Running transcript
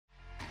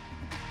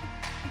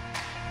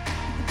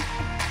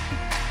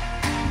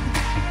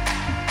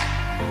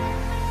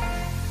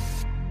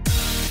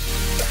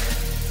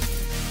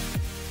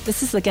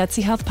This is the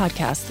Gutsy Health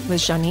Podcast with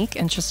Janique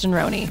and Tristan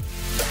Roney.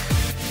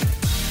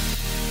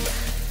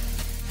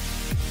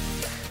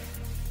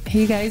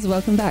 Hey guys,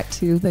 welcome back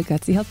to the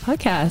Gutsy Health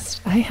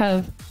Podcast. I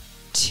have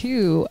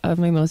two of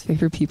my most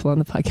favorite people on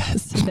the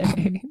podcast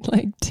today.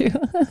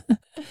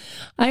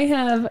 I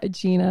have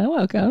Gina,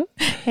 welcome.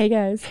 Hey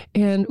guys.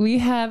 And we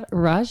have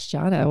Raj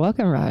Jana.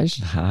 Welcome, Raj.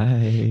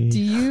 Hi.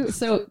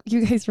 So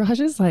you guys, Raj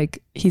is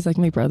he's like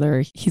my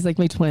brother. He like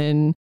my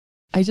twin.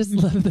 I just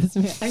love this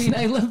man. I mean,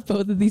 I love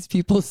both of these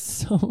people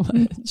so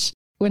much.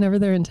 Whenever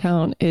they're in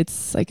town,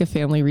 it's like a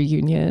family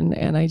reunion.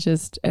 And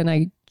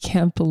I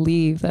can't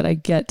believe that I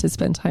get to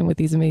spend time with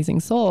these amazing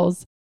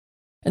souls.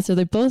 And so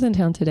they're both in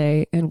town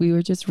today. And we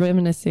were just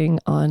reminiscing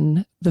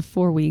on the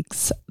 4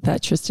 weeks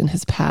that Tristan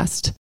has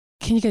passed.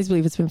 Can you guys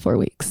believe it's been 4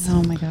 weeks?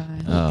 Oh my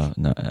God. Oh,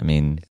 no. I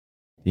mean,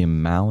 the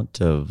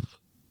amount of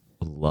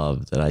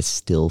love that I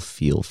still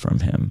feel from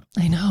him.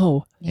 I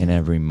know. In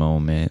every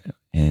moment,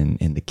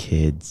 in the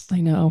kids.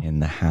 I know. In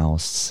the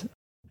house.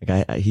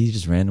 He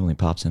just randomly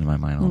pops into my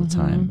mind all the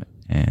time.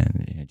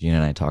 And Gina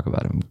and I talk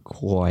about him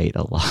quite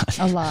a lot.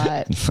 A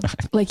lot.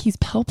 Like he's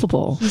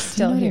palpable. He's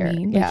still here. I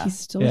mean? Yeah. Like he's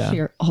still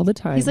here all the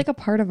time. He's like a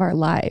part of our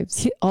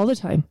lives. All the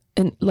time.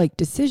 And like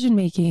decision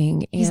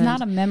making. He's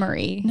not a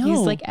memory. No. He's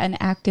like an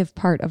active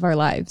part of our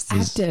lives.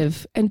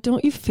 Active. And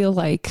don't you feel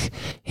like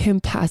him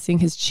passing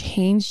has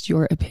changed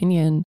your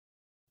opinion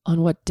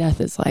on what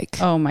death is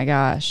like? Oh my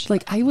gosh.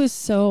 Like I was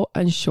so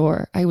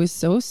unsure. I was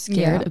so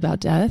scared about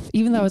death,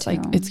 even though I was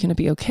like, it's going to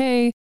be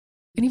okay.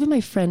 And even my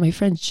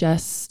friend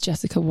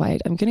Jessica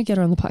White, I'm going to get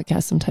her on the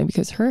podcast sometime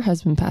because her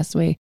husband passed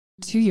away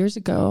 2 years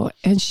ago.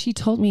 And she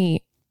told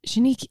me,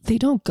 Janique, they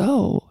don't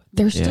go.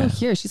 They're still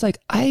here. She's like,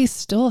 I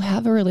still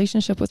have a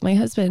relationship with my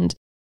husband.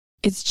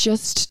 It's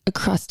just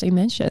across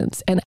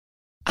dimensions. And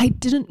I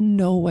didn't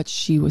know what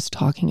she was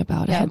talking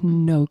about. I had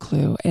no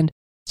clue. And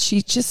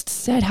she just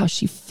said how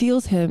she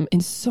feels him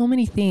in so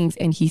many things.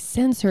 And he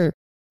sends her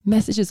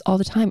messages all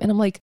the time. And I'm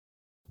like,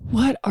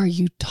 what are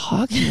you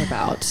talking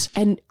about?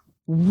 And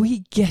we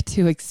get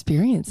to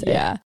experience it.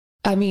 Yeah.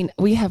 I mean,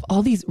 we have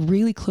all these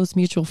really close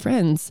mutual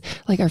friends,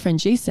 like our friend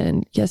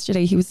Jason.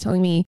 Yesterday, he was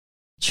telling me,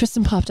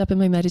 Tristan popped up in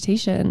my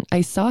meditation.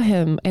 I saw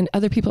him, and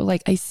other people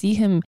like, I see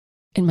him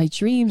in my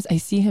dreams. I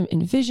see him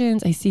in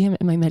visions. I see him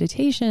in my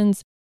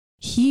meditations.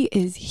 He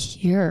is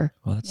here.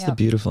 Well, that's the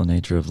beautiful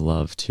nature of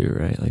love too,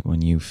 right? Like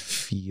when you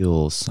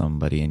feel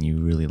somebody and you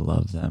really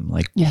love them,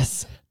 like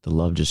the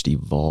love just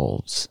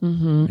evolves.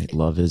 Right?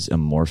 Love is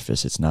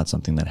amorphous. It's not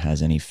something that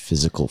has any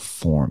physical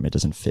form. It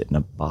doesn't fit in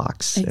a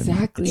box.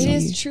 Exactly. It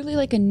is truly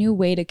like a new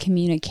way to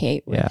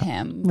communicate with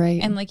him.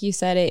 Right. And like you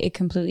said, it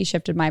completely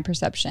shifted my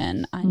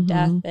perception on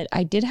death, that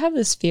I did have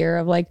this fear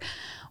of like,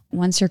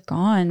 once you're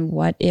gone,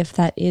 what if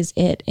that is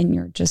it and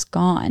you're just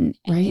gone?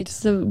 And it's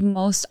the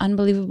most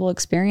unbelievable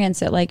experience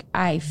that like,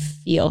 I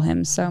feel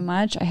him so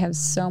much. I have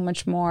so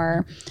much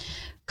more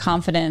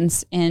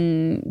confidence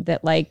in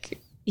that, like,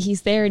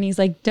 he's there and he's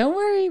like, don't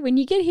worry, when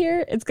you get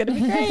here, it's going to be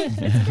great.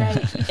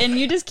 It's great. And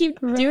you just keep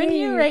doing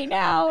you right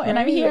now. And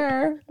I'm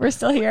here. We're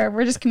still here.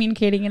 We're just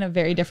communicating in a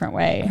very different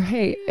way.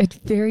 Right. A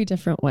very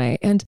different way.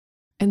 And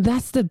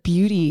that's the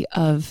beauty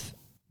of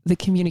the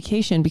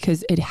communication,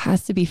 because it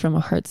has to be from a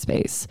heart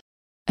space.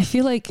 I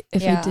feel like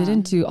if I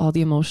didn't do all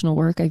the emotional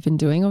work I've been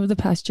doing over the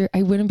past year,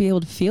 I wouldn't be able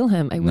to feel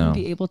him. I wouldn't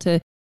be able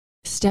to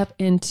step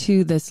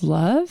into this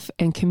love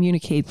and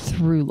communicate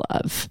through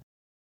love,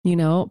 you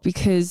know,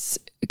 because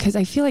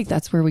I feel like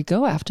that's where we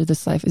go after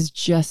this life, is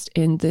just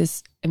in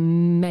this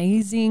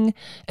amazing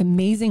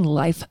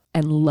life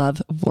and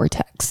love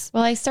vortex.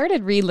 Well, I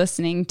started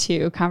re-listening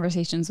to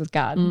Conversations with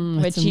God,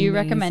 which you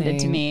recommended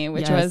to me,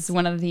 which was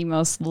one of the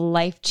most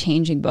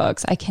life-changing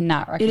books. I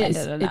cannot recommend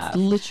it enough. It's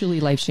literally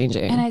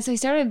life-changing. And so I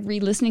started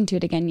re-listening to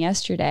it again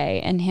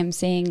yesterday, and him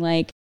saying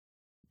like,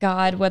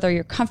 God, whether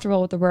you're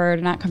comfortable with the word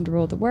or not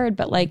comfortable with the word,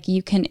 but like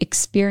you can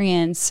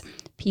experience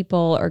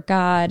people or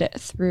God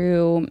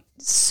through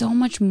so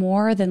much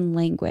more than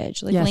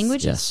language. Like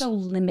language is so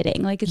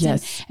limiting. Like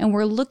it's and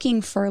we're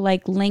looking for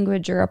like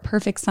language or a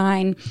perfect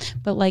sign,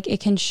 but like it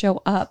can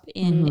show up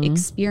in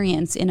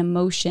experience, in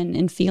emotion,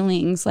 in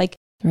feelings. Like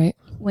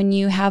when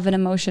you have an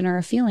emotion or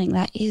a feeling,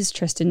 that is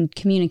Tristan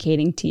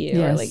communicating to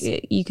you. Or like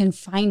you can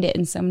find it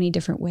in so many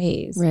different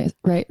ways.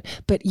 Right.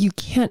 But you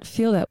can't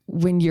feel that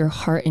when your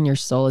heart and your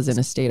soul is in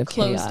a state of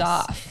closed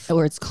chaos, off,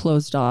 or it's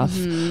closed off,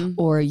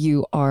 or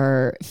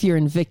if you're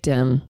in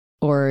victim,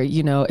 or,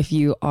 you know, if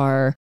you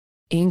are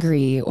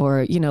angry,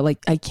 or, you know,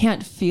 like I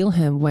can't feel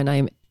him when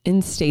I'm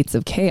in states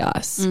of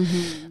chaos.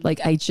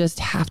 Like I just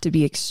have to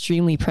be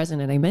extremely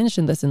present. And I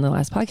mentioned this in the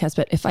last podcast,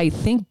 but if I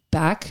think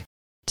back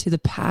to the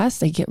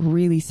past, I get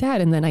really sad,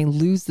 and then I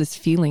lose this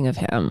feeling of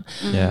him.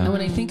 And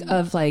when I think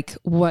of like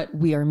what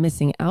we are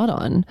missing out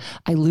on,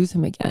 I lose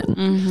him again.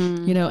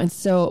 You know, and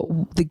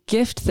so the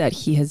gift that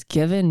he has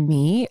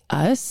given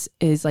us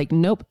is like,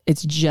 nope,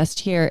 it's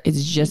just here.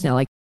 It's just now.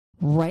 Like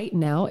right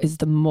now is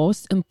the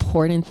most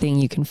important thing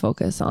you can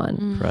focus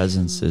on.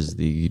 Presence is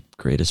the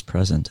greatest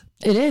present.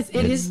 It is.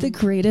 It is the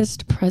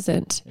greatest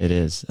present. It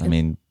is. I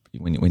mean,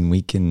 when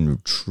we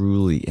can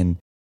truly, and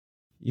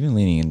even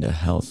leaning into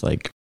health,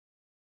 like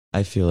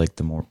I feel like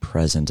the more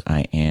present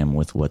I am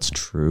with what's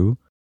true,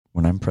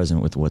 when I'm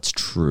present with what's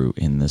true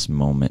in this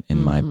moment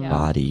in my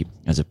body,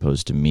 as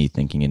opposed to me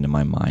thinking into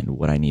my mind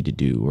what I need to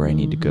do, where I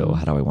need to go,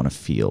 how do I want to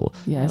feel,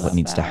 what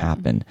needs to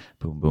happen,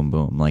 boom, boom,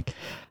 boom. Like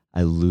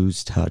I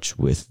lose touch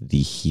with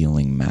the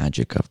healing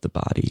magic of the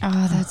body.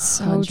 Oh, that's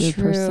so 100%,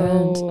 true.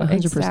 100%.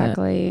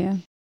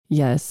 Exactly.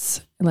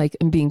 Yes. Like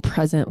and being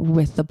present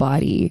with the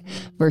body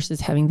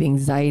versus having the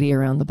anxiety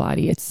around the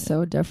body. It's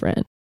so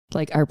different.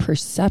 Like our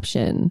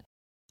perception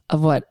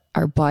of what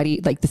our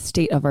body, like the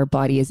state of our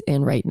body is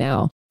in right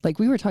now. Like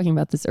we were talking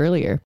about this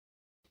earlier,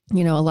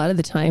 you know, a lot of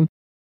the time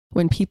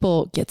when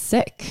people get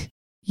sick,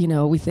 you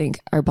know, we think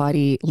our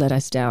body let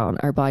us down.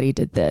 Our body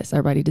did this,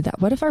 our body did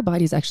that. What if our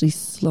body is actually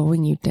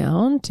slowing you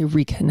down to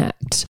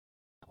reconnect?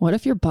 What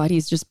if your body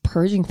is just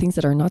purging things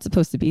that are not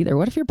supposed to be there?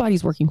 What if your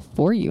body's working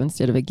for you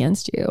instead of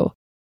against you?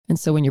 And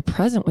so when you're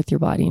present with your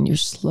body and you're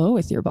slow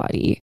with your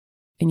body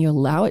and you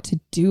allow it to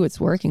do its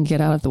work and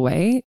get out of the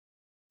way,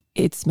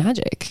 it's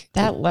magic.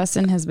 That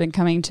lesson has been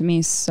coming to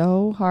me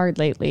so hard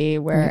lately,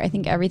 where I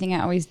think everything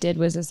I always did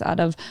was this out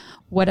of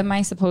what am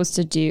I supposed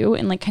to do?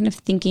 And like kind of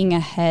thinking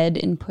ahead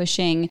and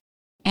pushing.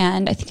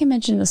 And I think I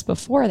mentioned this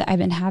before that I've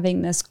been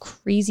having this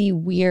crazy,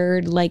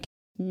 weird, like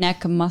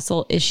neck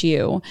muscle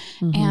issue.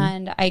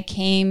 And I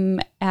came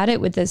at it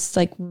with this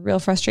like real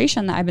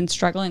frustration that I've been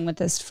struggling with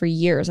this for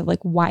years of like,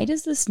 why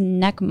does this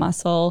neck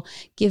muscle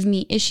give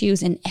me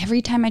issues? And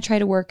every time I try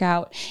to work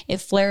out,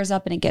 it flares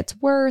up and it gets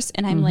worse.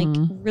 And I'm like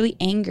really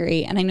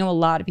angry. And I know a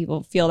lot of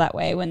people feel that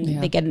way when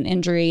they get an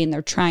injury and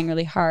they're trying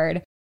really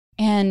hard.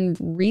 And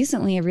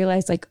recently I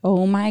realized like,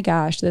 oh my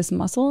gosh, this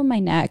muscle in my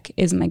neck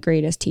is my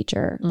greatest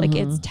teacher. Like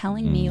it's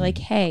telling me like,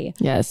 hey,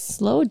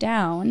 slow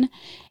down.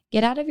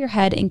 Get out of your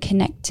head and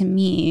connect to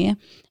me.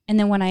 And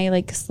then when I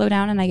like slow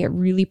down and I get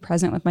really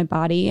present with my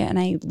body and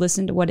I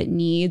listen to what it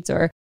needs,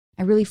 or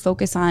I really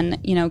focus on,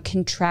 you know,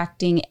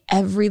 contracting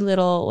every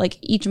little, like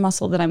each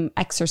muscle that I'm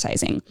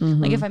exercising.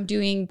 Like if I'm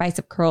doing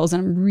bicep curls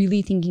and I'm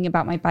really thinking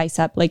about my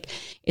bicep, like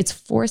it's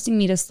forcing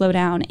me to slow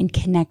down and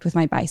connect with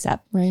my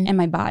bicep and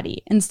my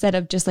body instead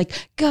of just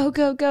like go,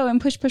 go, go and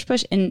push, push,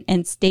 push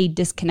and stay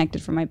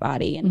disconnected from my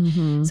body.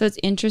 And so it's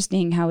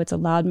interesting how it's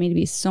allowed me to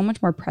be so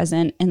much more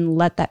present and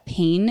let that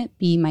pain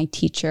be my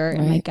teacher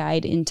and my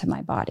guide into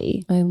my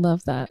body. I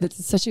love that.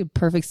 It's such a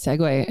perfect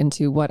segue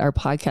into what our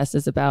podcast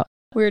is about.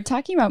 We were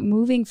talking about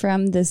moving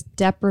from this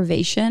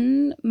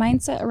deprivation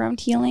mindset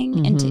around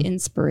healing into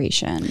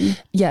inspiration.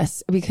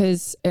 Yes,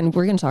 because, and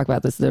we're going to talk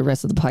about this the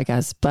rest of the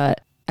podcast,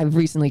 but I've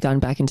recently gone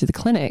back into the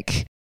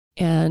clinic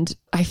and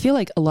I feel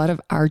like a lot of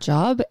our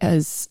job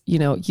as, you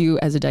know, you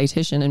as a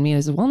dietitian and me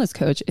as a wellness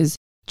coach is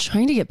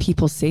trying to get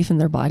people safe in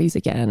their bodies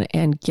again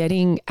and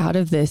getting out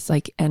of this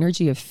like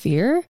energy of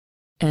fear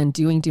and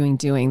doing,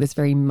 this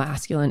very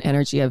masculine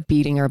energy of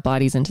beating our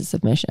bodies into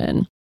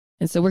submission.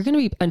 And so we're going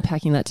to be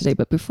unpacking that today.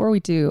 But before we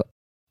do,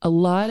 a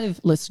lot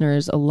of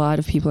listeners, a lot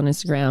of people on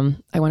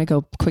Instagram, I want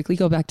to quickly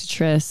go back to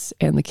Tris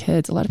and the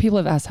kids. A lot of people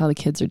have asked how the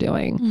kids are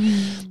doing.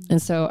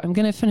 And so I'm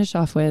going to finish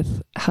off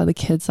with how the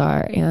kids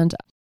are. And,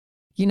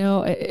 you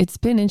know, it's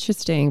been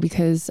interesting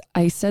because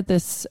I said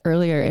this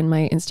earlier in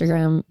my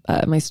Instagram,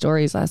 my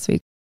stories last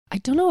week. I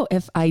don't know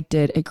if I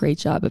did a great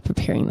job at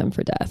preparing them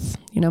for death.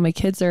 You know, my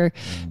kids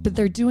but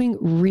they're doing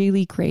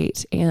really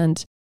great.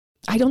 And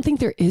I don't think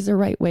there is a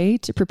right way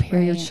to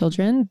prepare your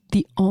children.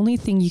 The only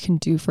thing you can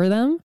do for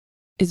them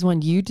is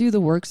when you do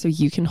the work so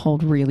you can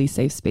hold really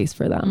safe space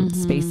for them,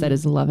 space that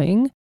is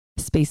loving,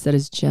 space that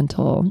is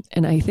gentle.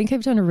 And I think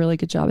I've done a really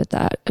good job at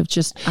that of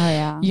just,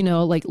 you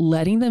know, like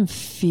letting them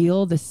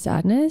feel the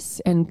sadness.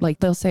 And like,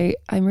 they'll say,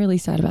 I'm really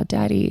sad about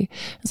daddy.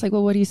 It's like,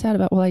 well, what are you sad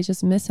about? Well, I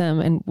just miss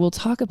him. And we'll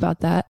talk about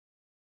that.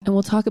 And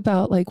we'll talk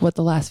about like what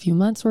the last few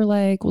months were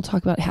like. We'll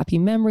talk about happy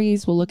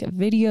memories. We'll look at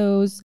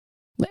videos.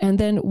 And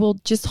then we'll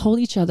just hold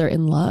each other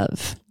in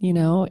love, you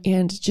know,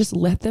 and just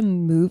let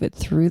them move it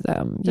through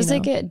them. Does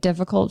it get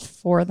difficult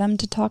for them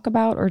to talk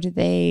about, or do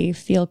they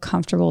feel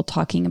comfortable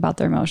talking about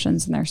their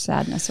emotions and their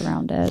sadness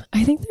around it?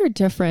 I think they're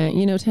different.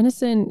 You know,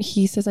 Tennyson,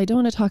 he says, I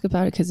don't want to talk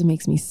about it because it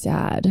makes me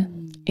sad.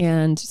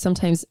 And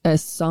sometimes a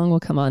song will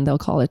come on, they'll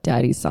call it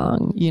Daddy's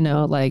song, you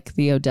know, like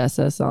the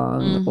Odessa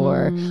song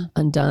or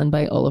Undone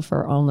by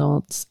Olafur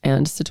Arnalds.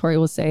 And Satori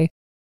will say,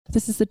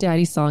 this is the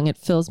daddy song. It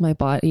fills my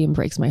body and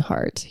breaks my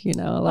heart, you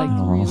know, like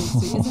really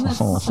sweet. Isn't that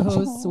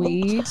so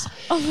sweet?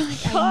 Oh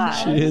my God.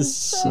 She is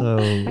so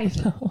I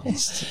know.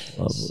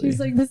 Lovely. She's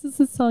like, this is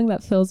the song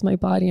that fills my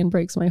body and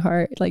breaks my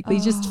heart. Like they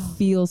just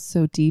feel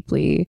so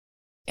deeply.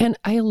 And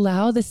I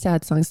allow the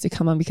sad songs to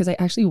come on because I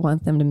actually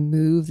want them to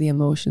move the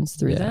emotions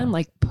through them,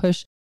 like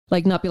push,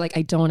 like not be like,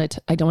 I don't want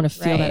to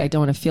feel that. I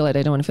don't want to feel it.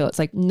 I don't want to feel it. It's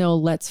like, no,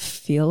 let's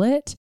feel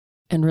it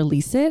and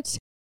release it.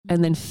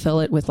 And then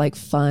fill it with like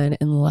fun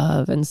and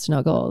love and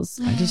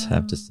snuggles. I just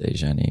have to say,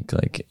 Janique,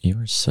 like you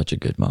are such a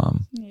good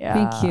mom. Yeah,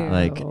 thank you.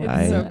 Like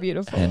it's so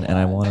beautiful. And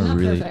I want to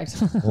really,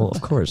 well, of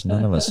course,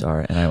 none of us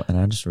are. And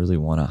I just really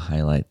want to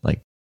highlight,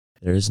 like,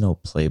 there is no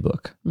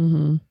playbook,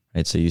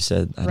 Right. So you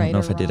said, I don't know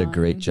if I did a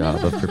great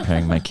job of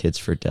preparing my kids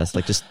for death.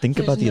 Like, just think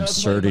about the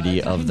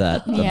absurdity of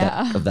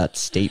that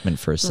statement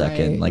for a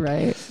second.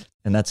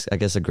 And that's, I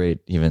guess, a great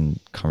even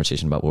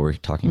conversation about what we're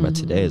talking about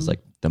today is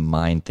like the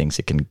mind thinks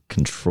it can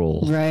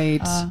control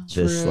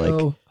this,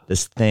 like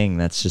this thing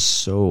that's just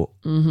so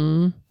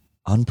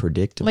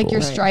unpredictable. Like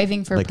you're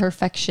striving for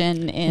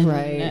perfection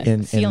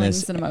in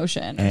feelings and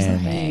emotion or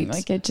something.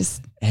 Like it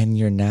just... And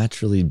you're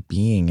naturally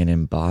being and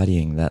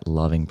embodying that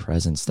loving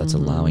presence that's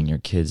allowing your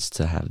kids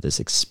to have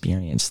this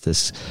experience,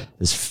 this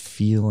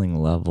feeling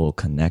level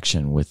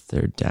connection with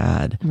their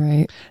dad.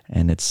 Right.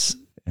 And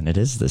it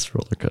is this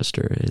roller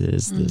coaster. It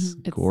is this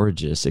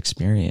gorgeous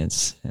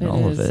experience and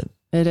all of it.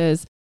 It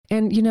is.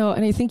 And, you know,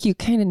 and I think you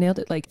kind of nailed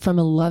it, like from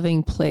a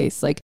loving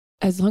place, like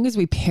as long as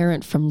we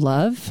parent from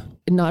love,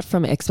 not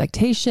from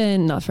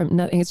expectation, not from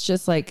nothing. It's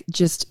just like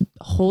just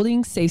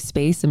holding safe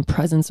space and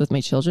presence with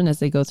my children as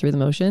they go through the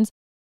motions,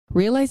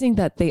 realizing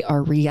that they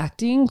are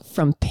reacting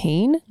from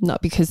pain,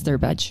 not because they're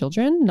bad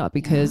children, not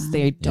because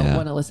they don't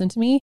want to listen to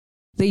me.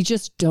 They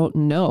just don't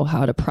know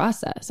how to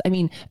process. I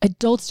mean,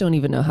 adults don't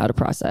even know how to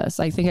process.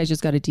 I think I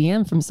just got a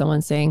DM from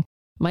someone saying,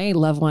 my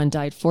loved one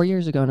died 4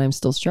 years ago and I'm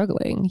still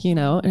struggling, you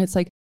know? And it's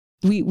like,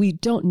 we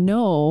don't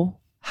know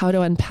how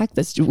to unpack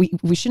this.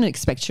 We shouldn't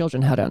expect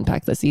children how to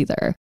unpack this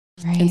either.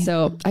 Right. And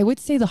so I would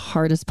say the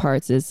hardest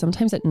parts is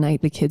sometimes at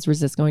night, the kids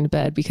resist going to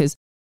bed because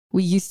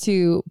we used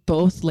to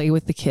both lay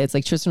with the kids.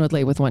 Like Tristan would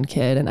lay with one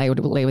kid and I would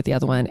lay with the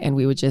other one, and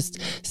we would just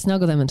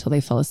snuggle them until they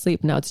fell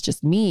asleep. Now it's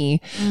just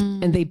me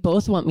and they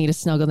both want me to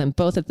snuggle them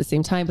both at the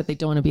same time, but they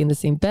don't want to be in the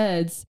same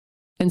beds.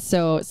 And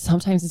so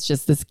sometimes it's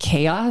just this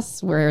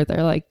chaos where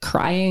they're like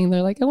crying.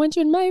 They're like, I want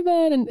you in my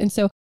bed. And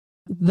so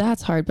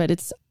that's hard,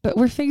 but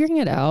we're figuring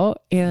it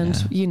out. And,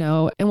 you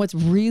know, and what's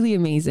really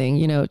amazing,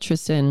 you know,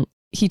 Tristan,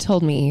 he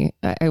told me,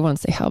 I won't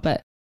say how,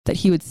 but that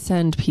he would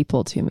send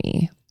people to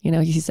me. You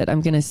know, he said,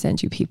 I'm going to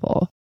send you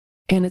people.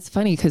 And it's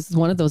funny because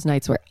one of those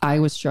nights where I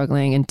was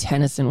struggling and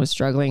Tennyson was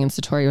struggling and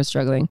Satori was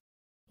struggling,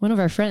 one of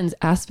our friends,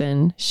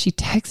 Aspen, she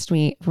texted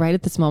me right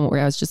at this moment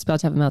where I was just about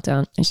to have a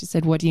meltdown. And she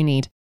said, what do you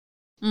need?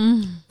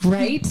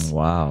 Right?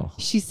 Wow.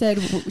 She said,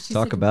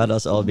 talk about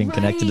us all being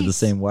connected to the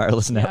same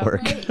wireless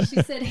network.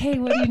 She said, hey,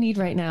 what do you need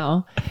right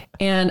now?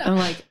 And I'm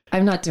like,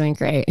 I'm not doing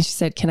great. And she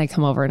said, can I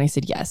come over? And I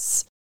said,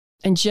 yes.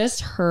 And just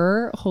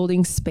her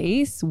holding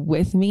space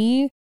with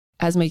me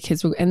as my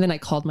kids were, and then I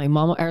called my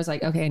mom. I was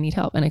like, okay, I need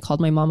help. And I called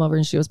my mom over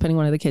and she was putting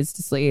one of the kids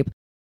to sleep.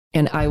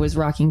 And I was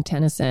rocking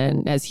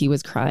Tennyson as he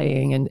was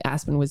crying and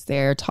Aspen was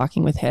there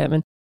talking with him.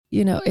 And,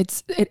 you know,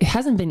 it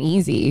hasn't been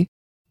easy,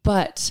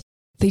 but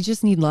they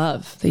just need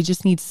love. They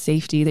just need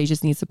safety. They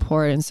just need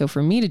support. And so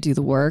for me to do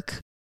the work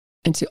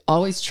and to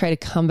always try to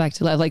come back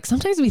to love, like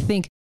sometimes we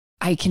think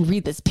I can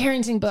read this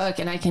parenting book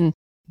and I can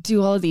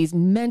do all of these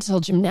mental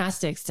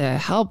gymnastics to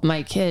help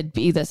my kid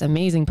be this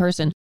amazing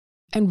person.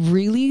 And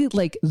really,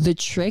 like, the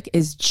trick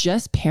is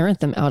just parent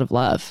them out of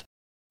love,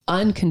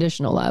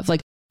 unconditional love.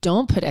 Like,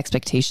 don't put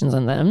expectations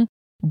on them.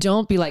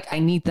 Don't be like, I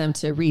need them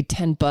to read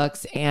 10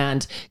 books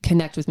and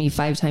connect with me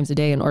 5 times a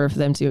day in order for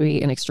them to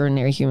be an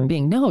extraordinary human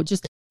being. No,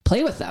 just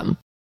play with them.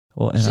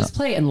 Well, just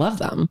play and love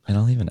them. And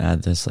I'll even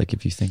add this, like,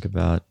 if you think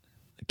about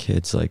the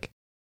kids, like,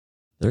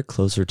 they're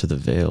closer to the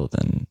veil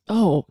than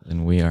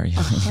we are.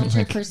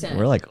 100%. Like,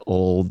 we're like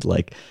old,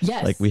 like,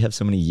 like we have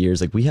so many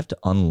years, like we have to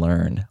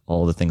unlearn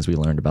all the things we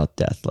learned about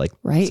death. Like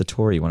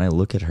Satori, when I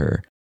look at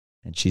her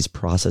and she's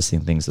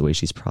processing things the way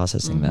she's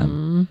processing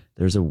them,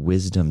 there's a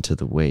wisdom to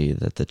the way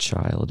that the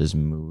child is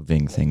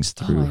moving things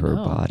through her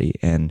body,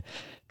 and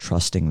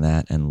trusting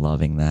that and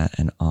loving that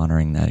and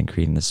honoring that and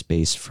creating the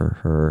space for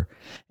her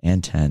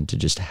and Ten to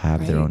just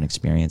have their own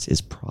experience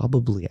is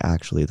probably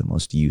actually the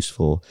most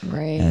useful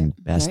and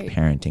best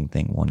parenting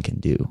thing one can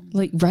do.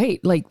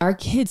 Like our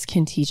kids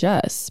can teach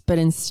us, but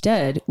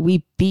instead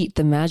we beat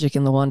the magic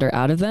and the wonder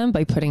out of them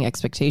by putting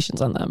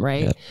expectations on them,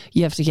 right? Yep.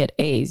 You have to get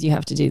A's, you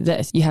have to do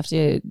this, you have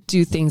to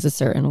do things a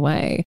certain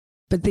way.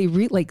 But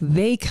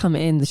they come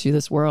into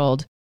this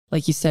world,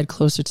 like you said,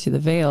 closer to the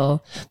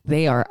veil.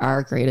 They are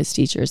our greatest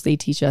teachers. They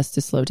teach us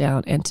to slow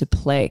down and to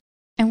play.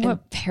 And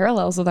what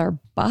parallels with our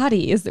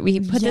body is that we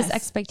put this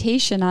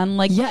expectation on,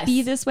 like,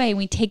 be this way. And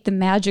we take the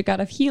magic out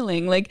of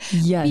healing, like,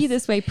 be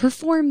this way,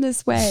 perform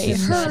this way,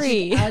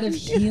 hurry. Out of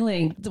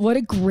healing. What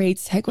a great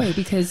segue,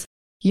 because,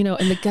 you know,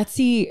 in the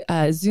Gutsy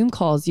Zoom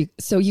calls,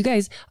 so you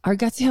guys, our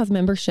Gutsy Health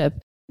membership,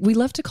 we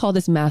love to call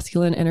this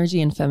masculine energy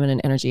and feminine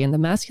energy. And the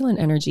masculine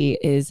energy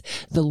is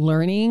the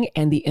learning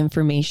and the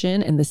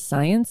information and the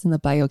science and the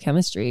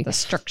biochemistry, the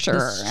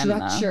structure,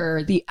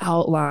 the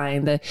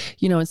outline,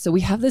 and so we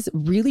have this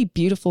really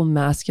beautiful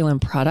masculine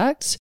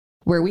product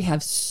where we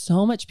have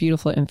so much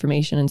beautiful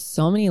information and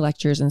so many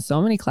lectures and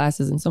so many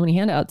classes and so many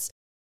handouts.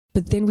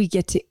 But then we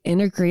get to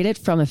integrate it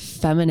from a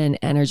feminine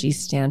energy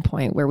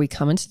standpoint, where we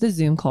come into the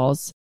Zoom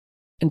calls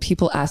and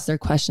people ask their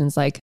questions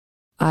like,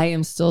 I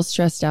am still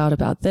stressed out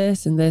about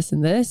this and this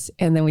and this.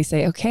 And then we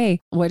say,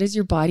 okay, what does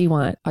your body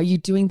want? Are you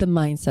doing the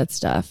mindset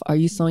stuff? Are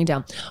you slowing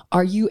down?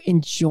 Are you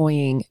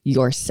enjoying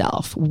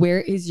yourself?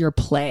 Where is your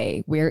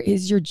play? Where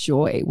is your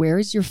joy? Where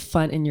is your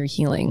fun and your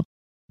healing?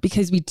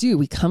 Because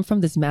we come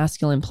from this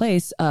masculine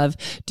place of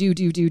do,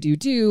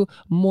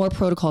 more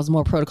protocols,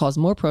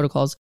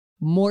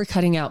 more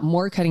cutting out,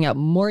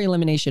 more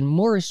elimination,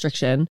 more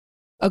restriction.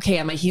 Okay,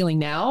 am I healing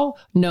now?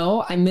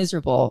 No, I'm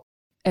miserable.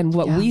 And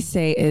what we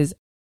say is,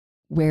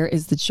 where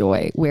is the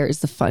joy? Where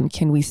is the fun?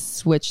 Can we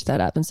switch that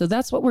up? And so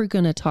that's what we're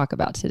going to talk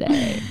about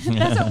today.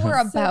 That's what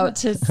we're about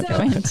to go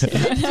into.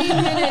 15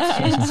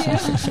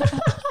 minutes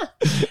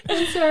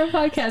into our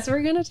podcast,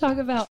 we're going to talk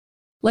about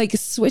like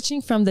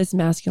switching from this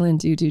masculine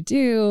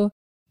do.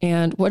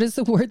 And what is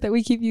the word that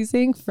we keep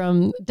using?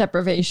 From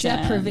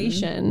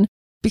deprivation.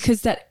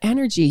 Because that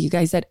energy, you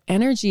guys, that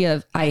energy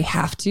of I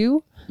have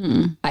to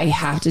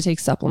take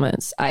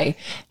supplements. I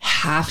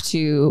have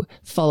to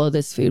follow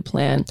this food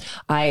plan.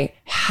 I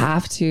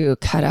have to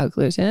cut out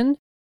gluten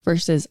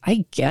versus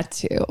I get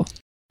to.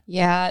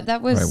 Yeah,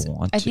 that was,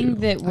 I think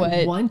that what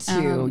I want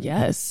to,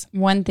 yes.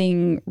 One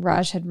thing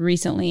Raj had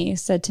recently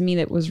said to me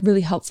that was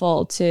really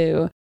helpful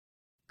to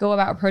go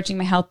about approaching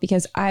my health,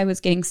 because I was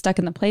getting stuck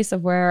in the place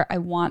of where I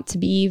want to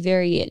be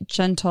very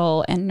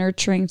gentle and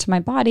nurturing to my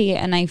body.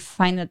 And I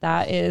find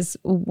that is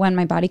when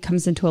my body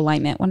comes into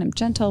alignment, when I'm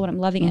gentle, when I'm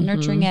loving and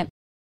nurturing it.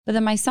 But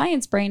then my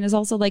science brain is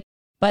also like,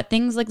 but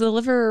things like the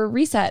liver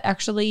reset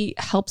actually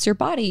helps your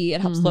body.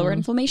 It helps lower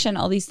inflammation,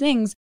 all these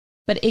things.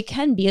 But it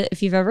can be,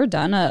 if you've ever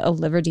done a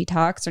liver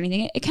detox or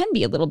anything, it can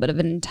be a little bit of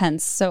an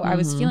intense. So I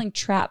was feeling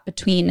trapped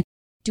between,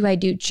 do I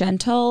do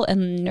gentle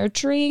and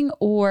nurturing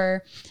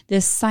or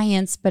this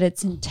science, but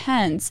it's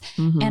intense?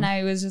 And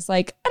I was just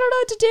like, I don't know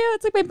what to do.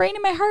 It's like my brain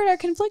and my heart are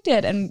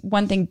conflicted. And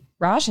one thing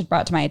Raj had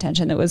brought to my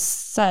attention that was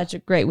such a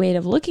great way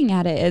of looking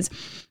at it is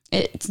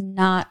it's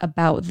not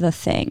about the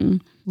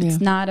thing.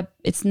 Yeah.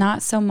 It's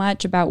not so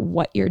much about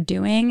what you're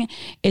doing.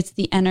 It's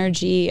the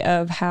energy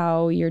of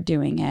how you're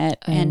doing it.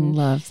 I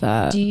love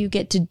that. Do you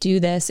get to do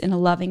this in a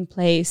loving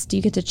place? Do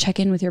you get to check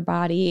in with your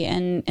body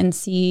and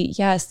see,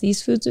 yes,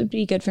 these foods would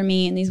be good for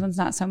me and these ones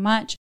not so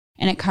much.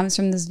 And it comes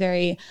from this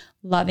very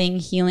loving,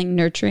 healing,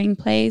 nurturing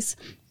place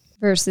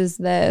versus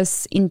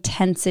this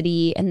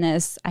intensity and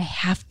this I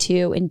have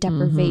to and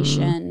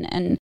deprivation.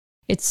 And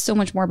it's so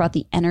much more about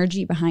the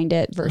energy behind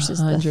it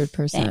versus 100%.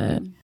 The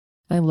thing.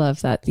 I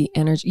love that. The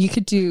energy. You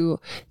could do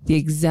the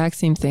exact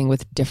same thing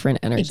with different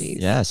energies.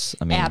 Yes.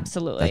 I mean,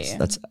 absolutely.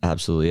 That's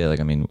absolutely it. Like,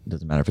 I mean, it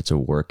doesn't matter if it's a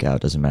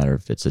workout, doesn't matter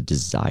if it's a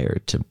desire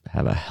to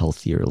have a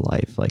healthier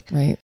life. Like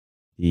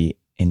the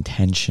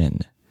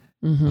intention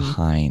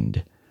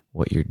behind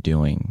what you're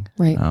doing.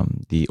 Right.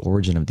 The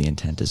origin of the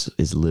intent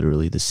is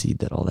literally the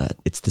seed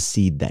it's the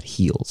seed that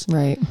heals.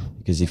 Right.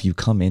 Because if you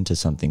come into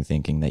something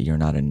thinking that you're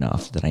not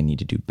enough, that I need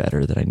to do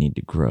better, that I need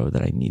to grow,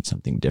 that I need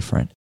something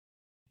different,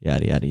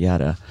 yada, yada,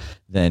 yada,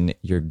 then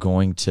you're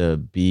going to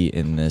be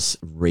in this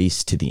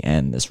race to the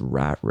end, this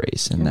rat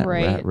race. And that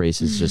rat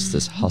race is just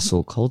this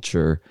hustle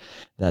culture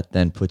that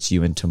then puts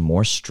you into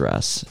more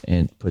stress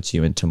and puts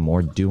you into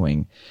more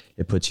doing.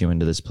 It puts you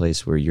into this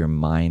place where your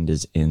mind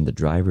is in the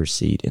driver's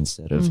seat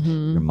instead of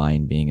your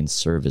mind being in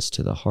service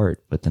to the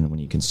heart. But then when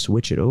you can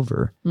switch it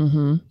over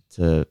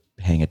to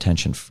paying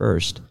attention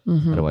first,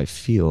 how do I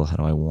feel? How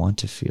do I want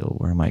to feel?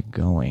 Where am I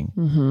going?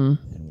 And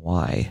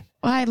why?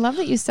 Well, I love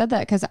that you said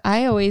that because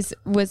I always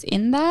was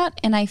in that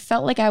and I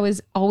felt like I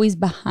was always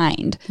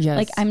behind.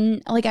 Yes.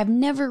 I'm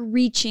never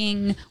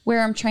reaching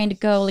where I'm trying to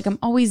go. Like I'm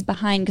always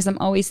behind because I'm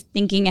always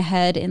thinking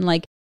ahead and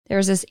like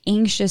there's this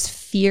anxious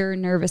fear,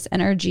 nervous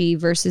energy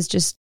versus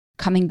just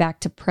coming back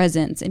to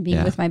presence and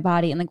being with my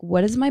body and like,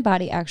 what does my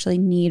body actually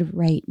need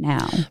right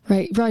now?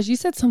 Right. Raj, you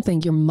said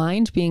something, your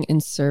mind being in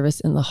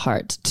service in the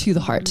heart, to the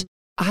heart.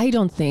 I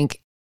don't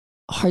think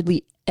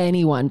hardly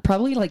anyone,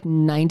 probably like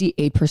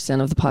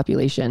 98% of the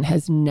population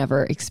has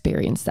never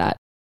experienced that.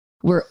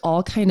 We're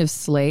all kind of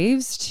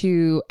slaves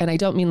to, and I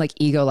don't mean like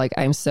ego, like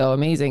I'm so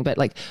amazing, but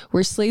like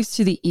we're slaves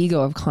to the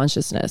ego of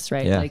consciousness,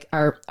 right? Yeah. Like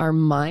our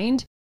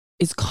mind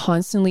is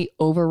constantly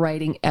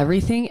overriding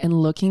everything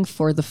and looking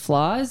for the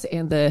flaws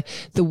and the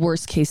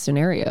worst case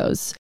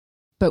scenarios.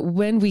 But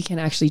when we can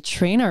actually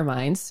train our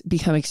minds,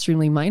 become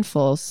extremely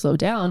mindful, slow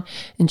down,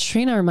 and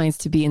train our minds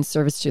to be in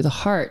service to the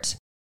heart,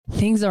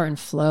 things are in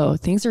flow,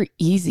 things are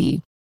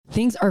easy,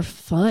 things are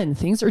fun,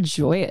 things are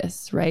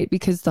joyous, right?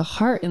 Because the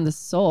heart and the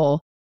soul,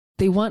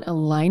 they want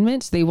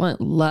alignment, they want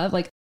love.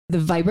 Like the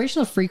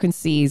vibrational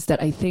frequencies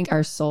that I think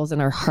our souls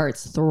and our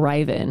hearts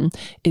thrive in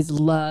is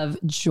love,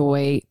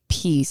 joy,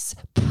 peace,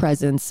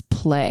 presence,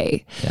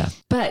 play. Yeah.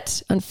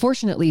 But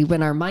unfortunately,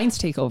 when our minds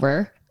take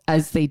over,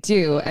 as they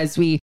do, as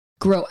we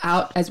grow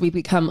out, as we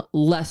become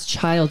less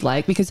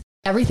childlike, because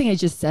everything I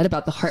just said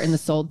about the heart and the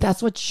soul,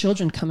 that's what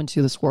children come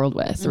into this world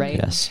with, right?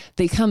 Yes.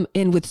 They come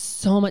in with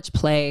so much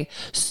play,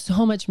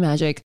 so much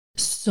magic,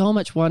 so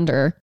much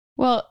wonder.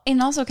 Well,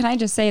 and also, can I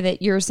just say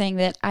that you're saying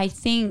that I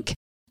think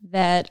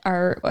that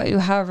are,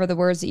 however the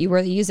words that you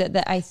were to use it,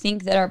 that I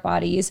think that our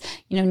bodies,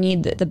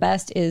 need the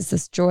best is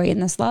this joy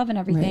and this love and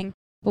everything. Right.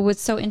 But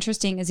what's so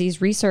interesting is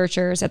these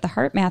researchers at the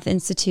HeartMath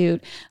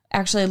Institute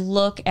actually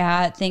look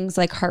at things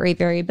like heart rate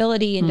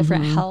variability and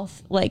different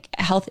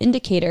health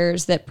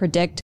indicators that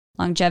predict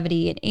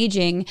longevity and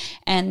aging.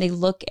 And they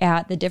look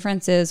at the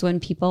differences when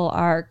people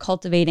are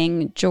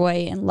cultivating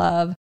joy and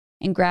love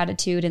and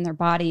gratitude in their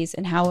bodies,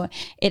 and how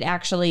it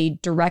actually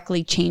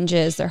directly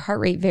changes their heart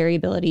rate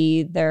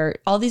variability,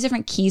 all these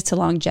different keys to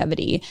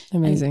longevity.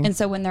 Amazing. And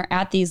so when they're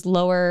at these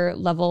lower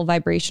level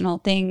vibrational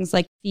things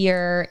like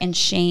fear and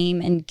shame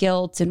and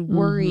guilt and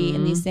worry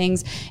and these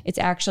things,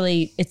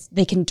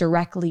 they can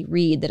directly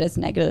read that it's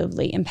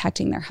negatively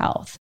impacting their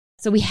health.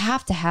 So we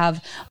have to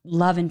have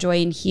love and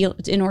joy and heal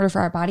in order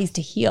for our bodies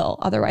to heal.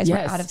 Otherwise, we're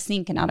out of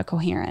sync and out of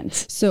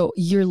coherence. So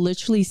you're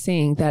literally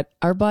saying that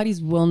our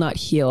bodies will not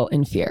heal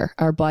in fear.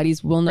 Our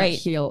bodies will not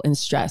heal in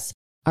stress.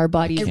 Our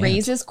bodies... It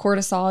raises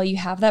cortisol. You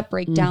have that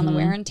breakdown, the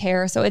wear and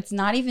tear. So it's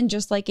not even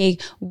just like a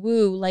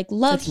woo, like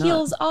love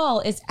heals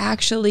all. It's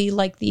actually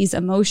like these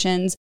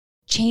emotions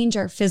change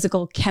our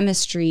physical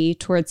chemistry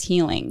towards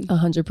healing.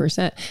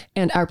 100%.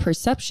 And our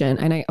perception,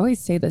 and I always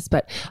say this,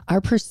 but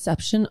our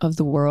perception of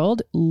the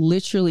world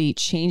literally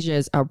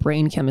changes our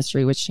brain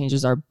chemistry, which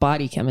changes our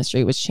body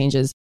chemistry, which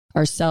changes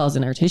our cells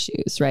and our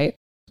tissues, right?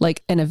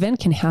 Like an event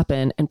can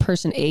happen and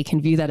person A can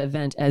view that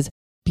event as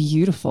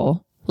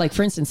beautiful. Like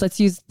for instance, let's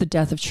use the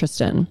death of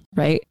Tristan,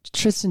 right?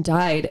 Tristan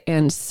died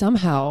and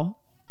somehow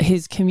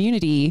his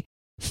community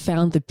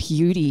found the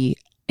beauty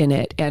in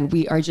it, and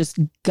we are just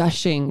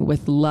gushing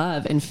with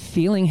love and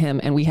feeling him,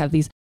 and we have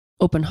these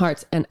open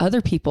hearts. And other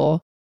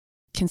people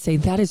can say,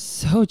 that is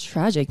so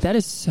tragic, that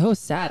is so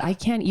sad, I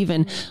can't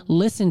even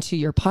listen to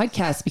your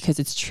podcast because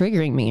it's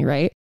triggering me,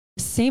 right?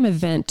 Same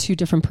event, two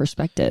different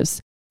perspectives,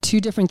 two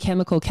different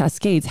chemical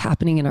cascades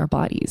happening in our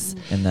bodies.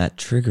 And that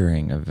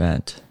triggering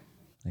event,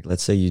 like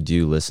let's say you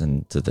do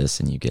listen to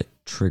this and you get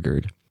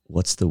triggered,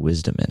 what's the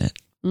wisdom in it?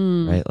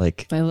 Right?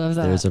 Like I love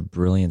that. There's a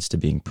brilliance to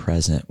being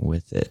present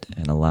with it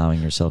and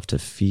allowing yourself to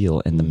feel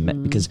in the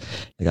because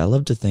like I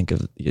love to think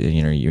of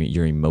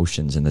your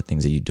emotions and the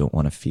things that you don't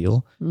want to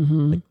feel.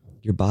 Like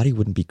your body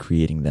wouldn't be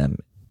creating them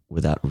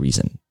without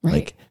reason. Right.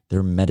 Like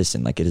they're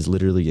medicine. Like it is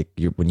literally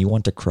when you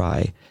want to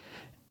cry,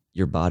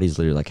 your body's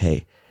literally like,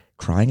 hey,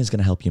 crying is going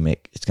to help you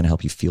it's going to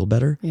help you feel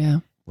better. Yeah.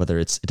 Whether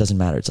it doesn't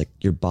matter. It's like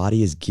your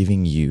body is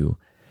giving you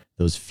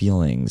those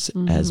feelings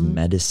as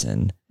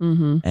medicine.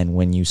 And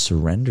when you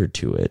surrender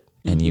to it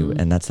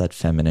and that's that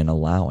feminine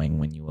allowing,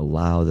 when you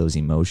allow those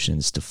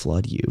emotions to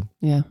flood you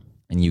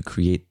and you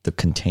create the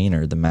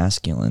container, the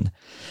masculine,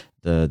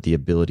 the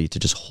ability to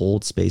just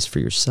hold space for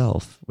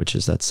yourself, which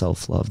is that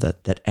self-love,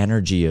 that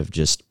energy of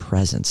just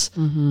presence.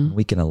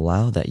 We can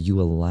allow that.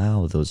 You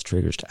allow those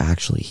triggers to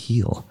actually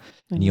heal,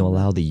 and you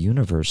allow the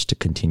universe to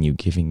continue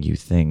giving you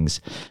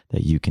things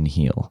that you can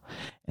heal.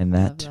 And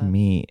that to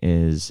me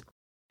is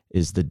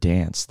the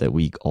dance that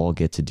we all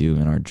get to do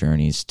in our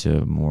journeys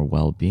to more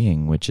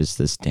well-being, which is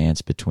this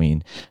dance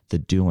between the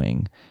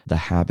doing, the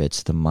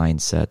habits, the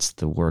mindsets,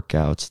 the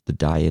workouts, the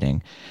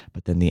dieting,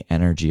 but then the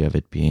energy of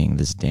it being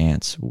this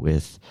dance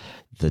with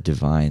the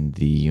divine,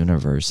 the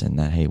universe, and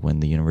that, hey, when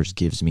the universe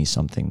gives me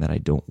something that I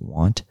don't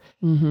want,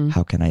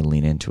 how can I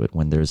lean into it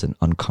when there's an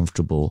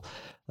uncomfortable,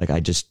 like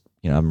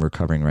I'm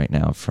recovering right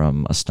now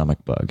from a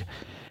stomach bug.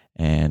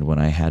 And when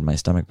I had my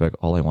stomach bug,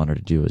 all I wanted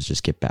to do was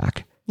just get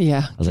back.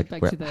 Yeah. I was like,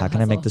 how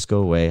can I make this go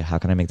away? How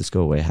can I make this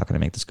go away? How can I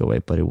make this go away?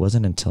 But it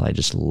wasn't until I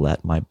just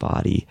let my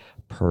body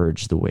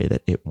purge the way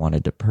that it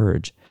wanted to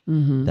purge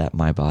that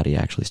my body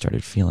actually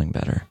started feeling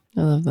better.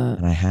 I love that.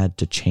 And I had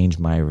to change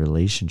my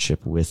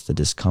relationship with the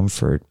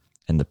discomfort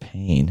and the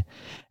pain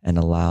and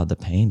allow the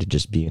pain to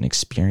just be an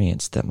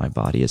experience that my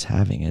body is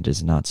having. It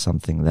is not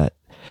something that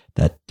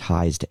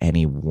ties to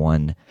any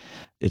one.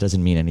 It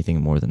doesn't mean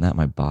anything more than that.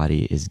 My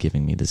body is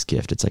giving me this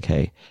gift. It's like,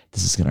 hey,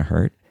 this is going to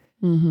hurt.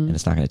 And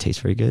it's not going to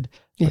taste very good,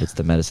 but it's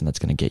the medicine that's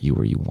going to get you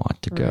where you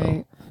want to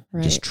go.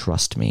 Right. Just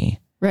trust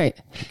me. Right.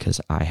 Because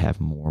I have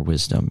more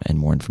wisdom and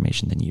more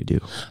information than you do.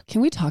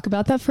 Can we talk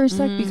about that for a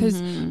sec? Because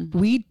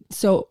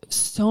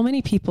so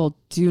many people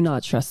do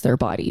not trust their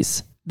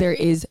bodies. There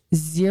is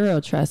zero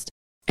trust.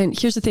 And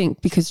here's the thing,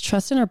 because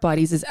trust in our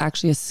bodies is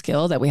actually a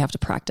skill that we have to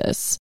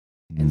practice.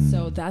 And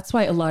so that's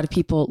why a lot of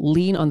people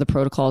lean on the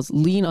protocols,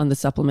 lean on the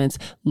supplements,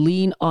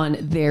 lean on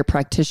their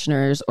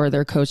practitioners or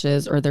their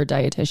coaches or their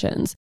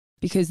dietitians,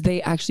 because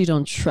they actually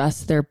don't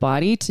trust their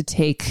body to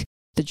take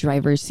the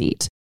driver's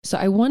seat. So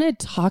I want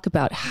to talk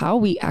about how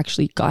we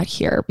actually got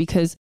here,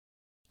 because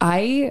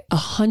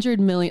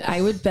 100 million,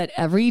 I would bet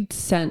every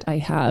cent I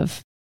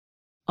have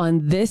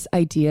on this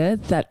idea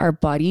that our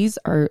bodies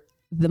are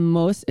the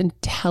most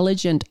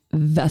intelligent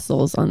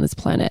vessels on this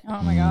planet.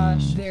 Oh my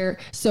gosh.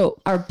 So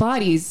our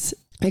bodies,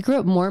 I grew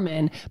up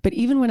Mormon, but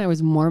even when I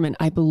was Mormon,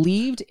 I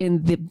believed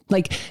in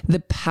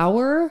the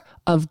power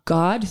of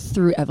God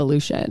through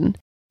evolution.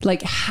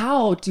 Like,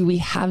 how do we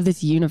have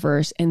this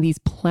universe and these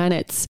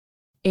planets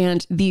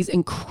and these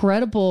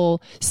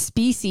incredible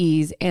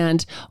species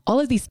and all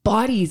of these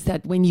bodies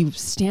that when you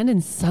stand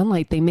in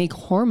sunlight, they make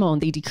hormone,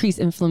 they decrease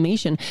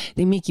inflammation,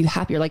 they make you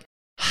happier. Like,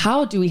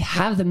 how do we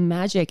have the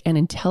magic and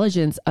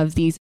intelligence of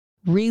these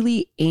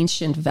really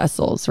ancient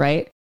vessels,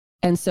 right?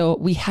 And so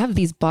we have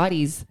these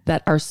bodies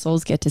that our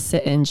souls get to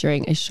sit in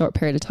during a short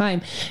period of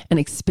time and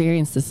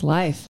experience this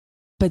life.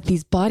 But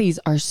these bodies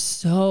are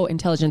so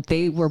intelligent.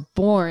 They were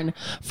born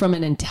from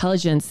an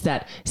intelligence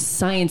that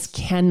science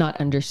cannot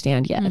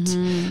understand yet,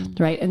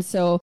 right? And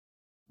so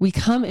we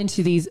come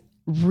into these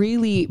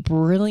really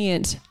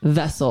brilliant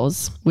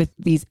vessels with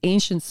these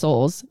ancient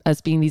souls,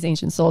 as being these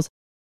ancient souls,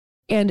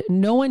 and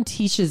no one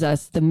teaches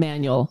us the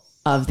manual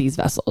of these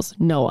vessels,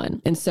 no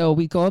one. And so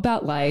we go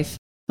about life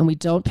and we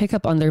don't pick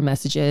up on their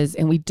messages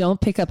and we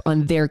don't pick up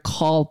on their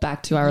call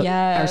back to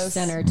our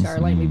center, to our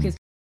alignment, because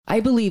I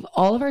believe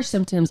all of our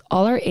symptoms,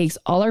 all our aches,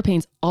 all our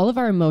pains, all of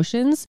our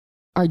emotions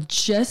are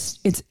just,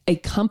 it's a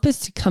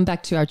compass to come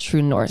back to our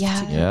true north, to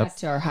come back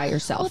to our higher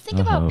self. Well, think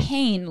about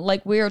pain.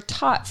 Like, we were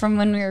taught from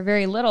when we were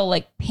very little,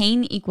 like,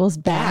 pain equals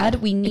bad.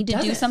 We need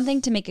to do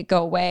something to make it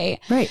go away.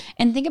 Right.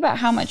 And think about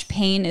how much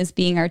pain is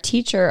being our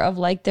teacher of,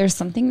 like, there's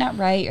something not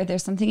right, or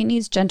there's something that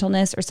needs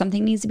gentleness, or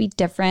something needs to be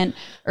different,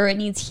 or it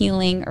needs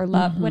healing or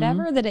love,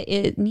 whatever that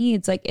it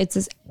needs. Like, it's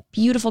this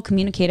beautiful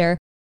communicator.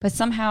 But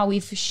somehow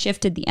we've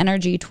shifted the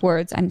energy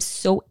towards, I'm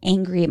so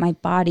angry at my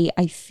body,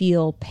 I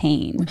feel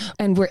pain.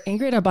 And we're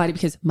angry at our body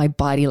because my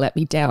body let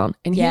me down.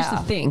 And here's the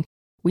thing.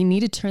 We need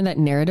to turn that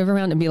narrative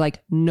around and be like,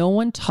 no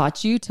one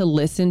taught you to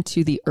listen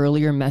to the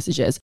earlier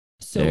messages.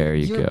 So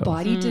your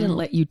body didn't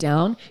let you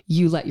down.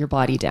 You let your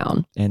body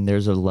down. And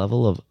there's a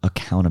level of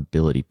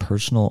accountability,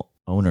 personal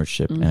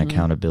ownership and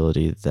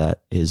accountability that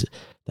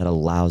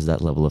allows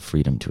that level of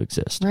freedom to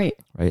exist. Right.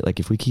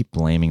 Like, if we keep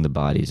blaming the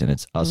bodies and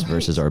it's us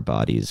versus our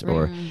bodies,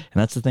 and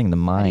that's the thing, the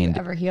mind,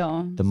 ever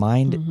heal? The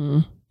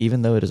mind,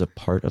 even though it is a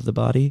part of the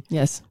body.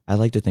 Yes. I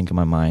like to think of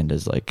my mind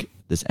as like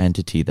this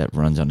entity that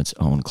runs on its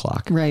own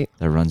clock, right?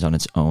 That runs on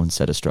its own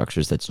set of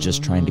structures that's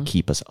just trying to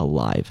keep us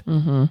alive.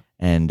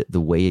 And the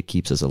way it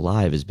keeps us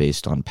alive is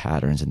based on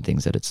patterns and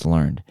things that it's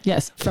learned.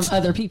 Yes, from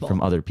other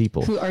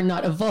people. Who are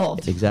not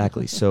evolved.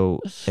 Exactly.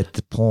 So at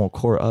the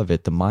core of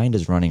it, the mind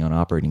is running on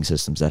operating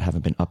systems that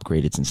haven't been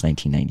upgraded since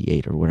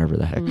 1998 or whatever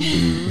the heck.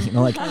 You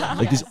know,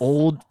 like these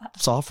old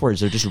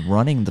softwares are just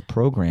running the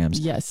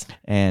programs. Yes.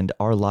 And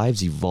our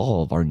lives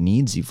evolve, our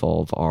needs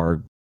evolve,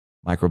 our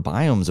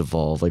microbiomes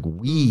evolve. Like,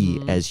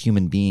 we as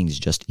human beings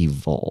just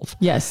evolve.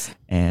 Yes.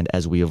 And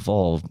as we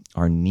evolve,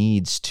 our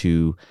need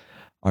to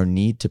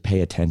pay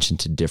attention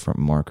to different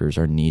markers,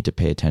 our need to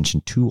pay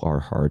attention to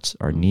our hearts,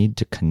 our need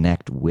to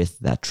connect with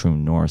that true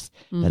north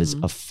that is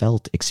a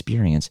felt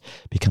experience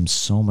becomes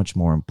so much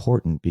more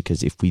important,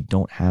 because if we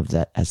don't have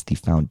that as the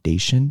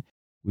foundation,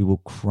 we will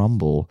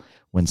crumble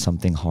when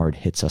something hard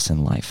hits us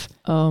in life.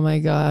 Oh my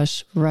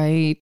gosh.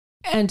 Right.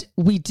 And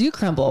we do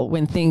crumble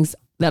when things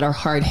that are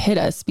hard hit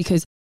us,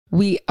 because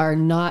we are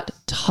not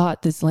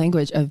taught this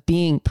language of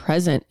being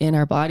present in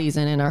our bodies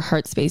and in our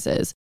heart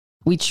spaces.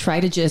 We try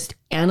to just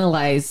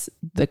analyze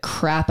the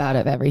crap out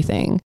of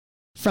everything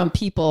from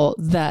people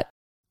that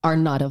are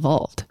not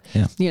evolved.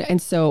 Yeah. You know,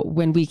 and so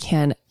when we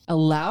can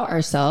allow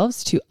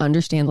ourselves to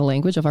understand the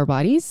language of our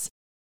bodies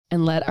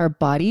and let our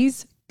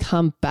bodies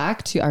come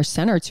back to our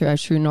center, to our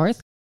true north,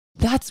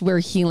 that's where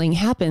healing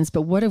happens.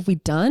 But what have we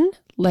done?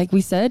 Like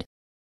we said,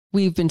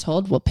 we've been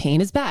told, well,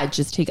 pain is bad.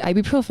 Just take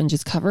ibuprofen,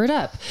 just cover it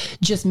up,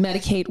 just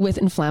medicate with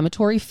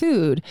inflammatory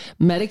food,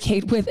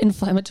 medicate with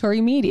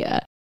inflammatory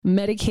media,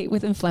 medicate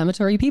with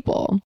inflammatory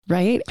people,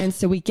 right? And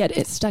so we get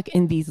it stuck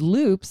in these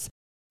loops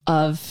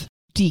of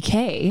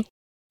decay,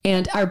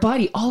 and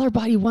all our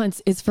body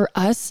wants is for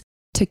us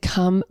to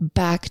come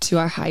back to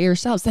our higher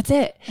selves. That's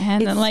it.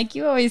 And then, like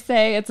you always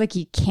say, it's like,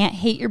 you can't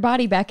hate your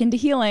body back into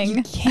healing.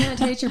 You can't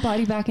hate your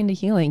body back into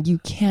healing. You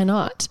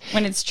cannot.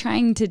 When it's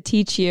trying to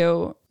teach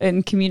you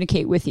and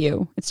communicate with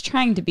you, it's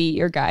trying to be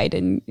your guide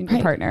and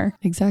your partner.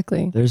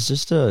 Exactly. There's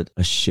just a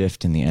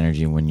shift in the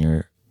energy when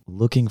you're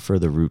looking for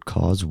the root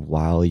cause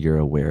while you're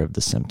aware of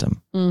the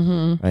symptom,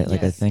 right?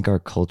 Like, I think our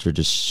culture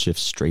just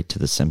shifts straight to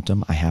the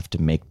symptom. I have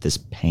to make this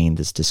pain,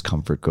 this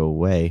discomfort go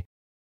away.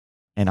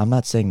 And I'm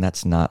not saying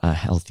that's not a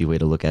healthy way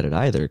to look at it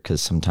either,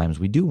 because sometimes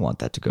we do want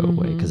that to go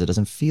away because it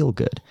doesn't feel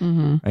good,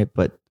 right?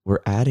 But we're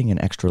adding an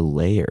extra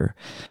layer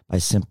by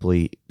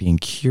simply being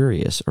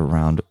curious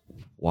around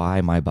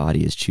why my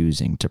body is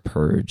choosing to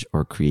purge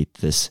or create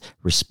this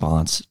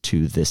response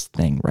to this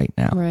thing right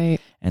now. Right.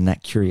 And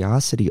that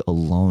curiosity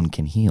alone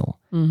can heal,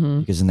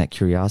 because in that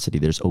curiosity,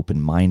 there's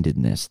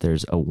open-mindedness,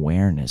 there's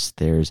awareness,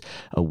 there's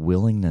a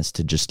willingness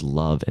to just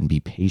love and be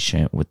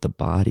patient with the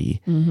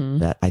body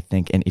that I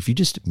think, and if you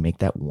just make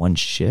that one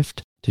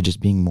shift, to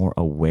just being more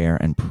aware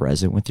and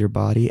present with your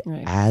body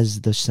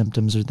as the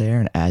symptoms are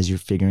there and as you're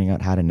figuring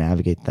out how to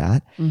navigate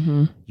that,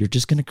 you're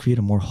just going to create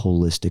a more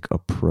holistic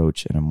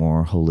approach and a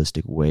more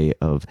holistic way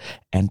of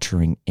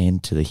entering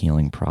into the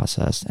healing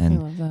process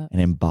and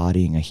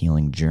embodying a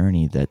healing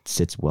journey that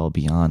sits well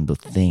beyond the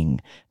thing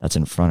that's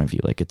in front of you.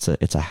 Like it's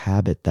a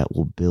habit that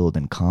will build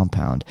and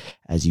compound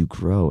as you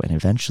grow, and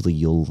eventually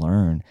you'll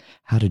learn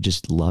how to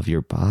just love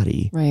your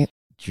body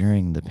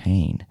during the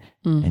pain,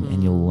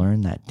 and you'll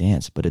learn that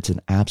dance. But it's an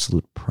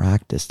absolute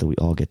practice that we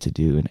all get to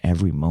do in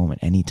every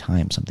moment,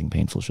 anytime something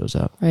painful shows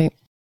up. Right.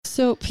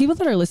 So people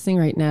that are listening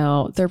right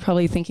now, they're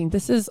probably thinking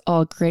this is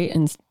all great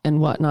and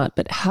whatnot,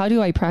 but how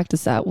do I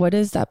practice that? What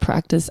does that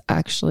practice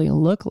actually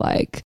look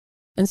like?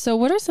 And so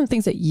what are some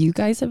things that you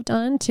guys have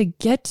done to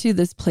get to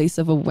this place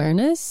of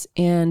awareness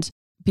and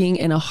being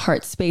in a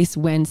heart space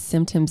when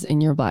symptoms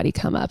in your body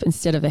come up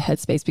instead of a head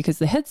space? Because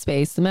the head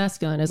space, the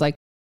masculine, is like,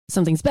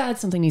 something's bad,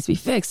 something needs to be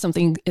fixed,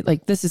 something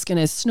like this is going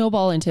to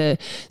snowball into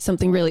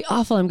something really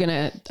awful.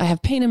 I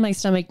have pain in my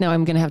stomach. Now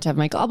I'm going to have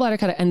my gallbladder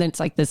cut. And then it's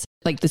like this,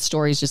 like the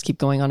stories just keep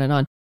going on and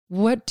on.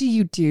 What do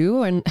you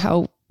do, and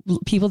how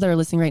people that are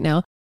listening right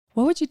now,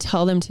 what would you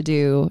tell them to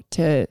do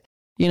to,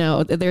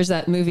 there's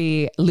that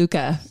movie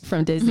Luca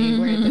from Disney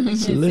where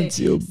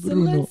Silencio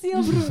Bruno.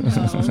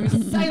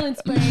 Silence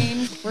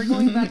brain. We're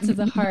going back to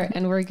the heart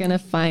and we're going to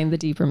find the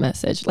deeper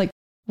message. Like,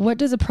 what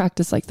does a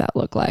practice like that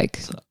look like?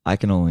 So I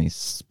can only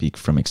speak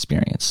from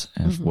experience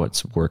and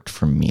what's worked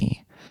for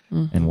me.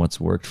 And what's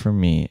worked for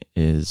me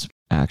is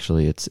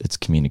actually it's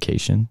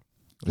communication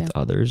with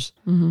others.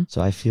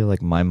 So I feel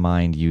like my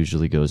mind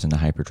usually goes into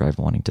hyperdrive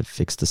wanting to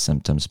fix the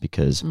symptoms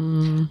because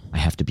I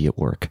have to be at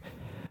work,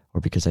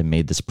 or because I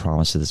made this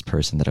promise to this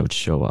person that I would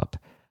show up.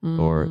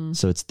 Or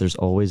so there's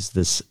always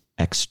this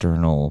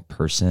external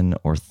person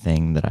or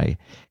thing that I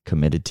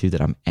committed to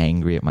that I'm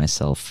angry at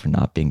myself for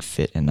not being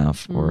fit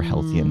enough or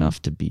healthy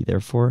enough to be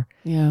there for.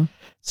 Yeah.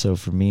 So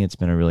for me, it's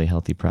been a really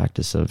healthy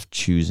practice of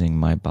choosing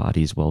my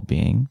body's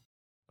well-being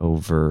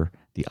over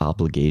the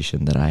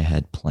obligation that I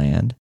had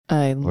planned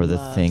or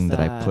the thing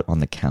that I put on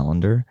the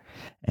calendar.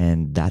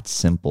 And that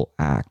simple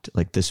act,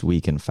 like this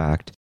week, in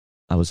fact,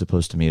 I was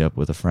supposed to meet up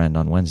with a friend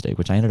on Wednesday,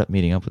 which I ended up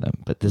meeting up with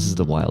him. But this is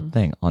the wild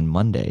thing. On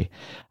Monday,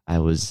 I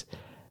was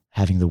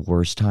having the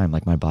worst time.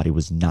 Like my body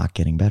was not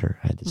getting better.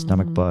 I had the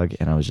stomach bug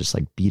and I was just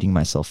like beating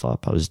myself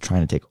up. I was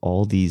trying to take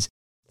all these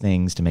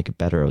things to make it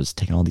better. I was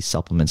taking all these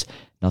supplements.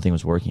 Nothing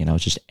was working and I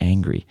was just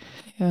angry.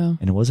 Yeah.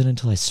 And it wasn't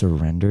until I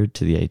surrendered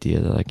to the idea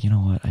that like, you know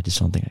what, I just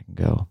don't think I can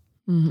go.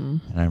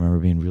 And I remember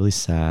being really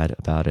sad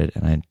about it.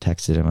 And I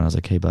texted him and I was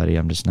like, hey buddy,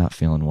 I'm just not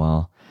feeling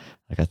well.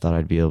 Like I thought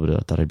I'd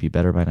be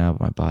better by now,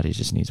 but my body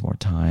just needs more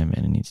time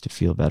and it needs to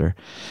feel better.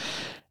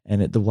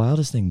 And the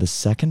wildest thing, the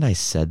second I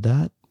said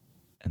that,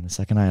 and the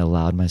second I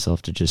allowed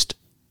myself to just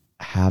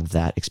have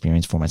that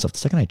experience for myself, the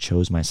second I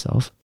chose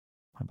myself,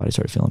 my body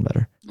started feeling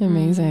better.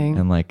 Amazing.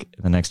 And like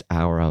the next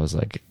hour I was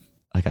like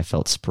I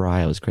felt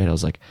spry. I was great. I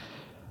was like,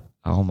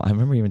 I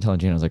remember even telling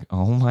Jane, I was like,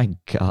 oh my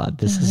God,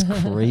 this is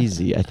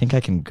crazy. I think I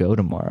can go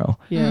tomorrow.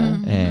 Yeah.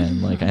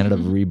 And like I ended up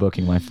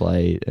rebooking my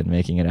flight and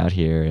making it out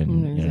here,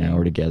 and now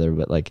we're together.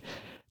 But like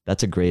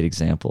that's a great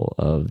example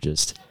of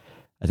just,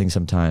 I think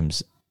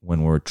sometimes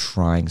when we're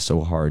trying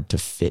so hard to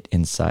fit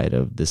inside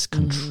of this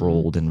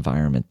controlled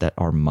environment that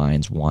our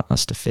minds want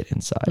us to fit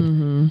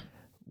inside,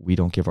 we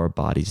don't give our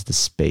bodies the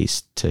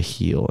space to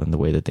heal in the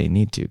way that they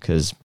need to.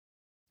 Because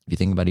if you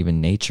think about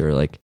even nature,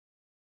 like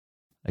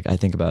I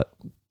think about,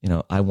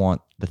 I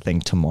want the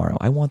thing tomorrow.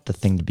 I want the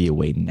thing to be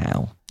away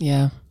now.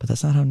 Yeah. But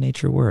that's not how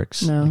nature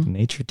works. No. Like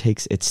nature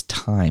takes its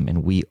time,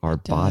 and we are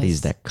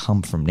bodies that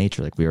come from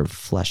nature. Like we are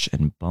flesh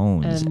and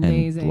bones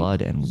and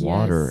blood and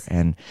water.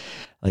 And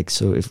like,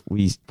 so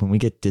when we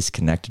get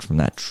disconnected from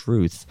that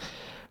truth,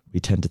 we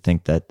tend to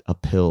think that a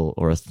pill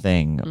or a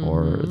thing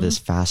or this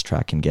fast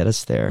track can get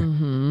us there.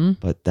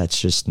 But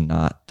that's just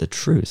not the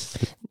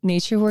truth.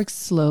 Nature works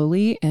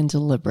slowly and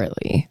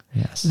deliberately.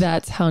 Yes.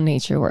 That's how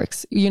nature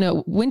works.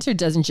 Winter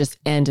doesn't just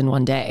end in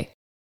one day.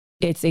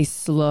 It's a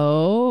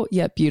slow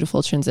yet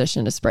beautiful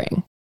transition to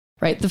spring,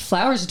 right? The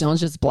flowers don't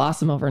just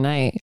blossom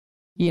overnight.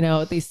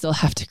 They still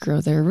have to grow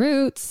their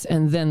roots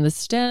and then the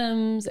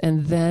stems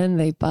and then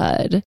they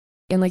bud.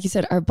 And like you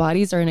said, our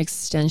bodies are an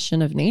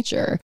extension of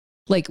nature.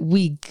 Like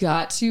we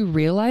got to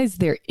realize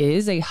there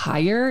is a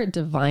higher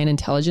divine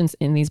intelligence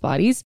in these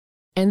bodies,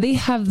 and they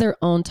have their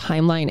own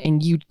timeline,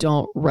 and you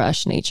don't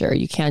rush nature.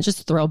 You can't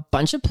just throw a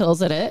bunch of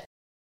pills at it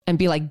and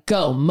be like,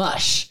 go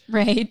mush.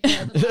 Right.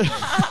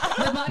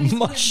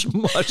 Mush.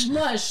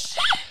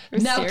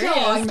 Now go.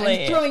 I'm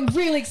throwing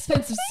really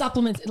expensive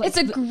supplements. It's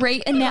a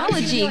great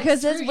analogy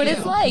because that's what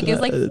it's like.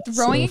 It's like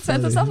throwing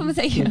expensive supplements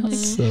at you.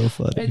 It's so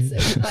funny.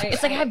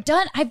 It's like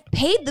I've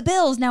paid the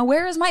bills. Now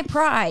where is my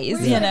prize?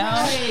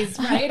 Prize,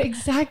 right?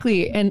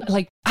 Exactly. And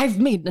like I've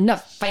made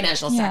enough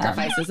financial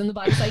sacrifices, and the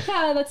body's like,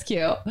 that's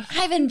cute.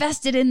 I've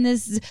invested in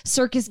this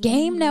circus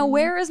game. Now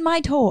where is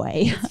my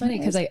toy? It's funny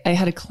because I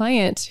had a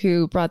client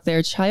who brought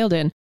their child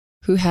in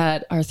who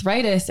had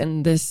arthritis,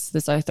 and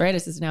this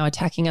arthritis is now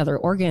attacking other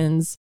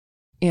organs.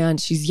 and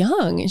she's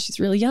young and she's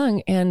really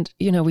young. And,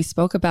 you know, we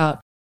spoke about,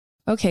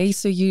 okay,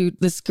 so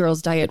this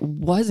girl's diet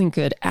wasn't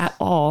good at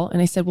all.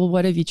 And I said, well,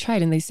 what have you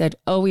tried? And they said,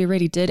 oh, we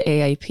already did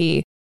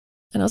AIP.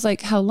 And I was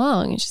like, how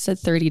long? And she said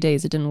 30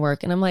 days. It didn't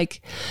work. And I'm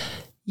like,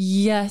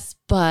 yes,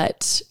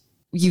 but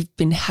you've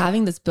been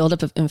having this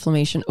buildup of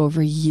inflammation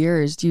over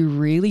years. Do you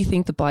really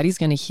think the body's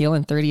going to heal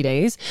in 30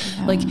 days?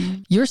 Yeah. Like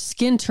your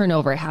skin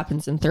turnover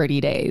happens in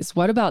 30 days.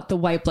 What about the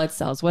white blood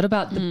cells? What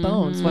about the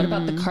bones? What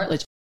about the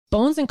cartilage?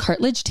 Bones and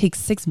cartilage take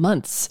 6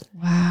 months.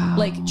 Wow.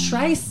 Like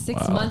try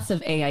 6 months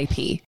of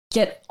AIP.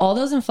 Get all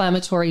those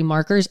inflammatory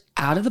markers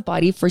out of the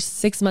body for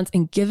 6 months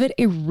and give it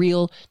a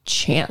real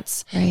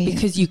chance. Right.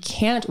 Because you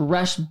can't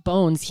rush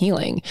bones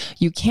healing.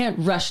 You can't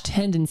rush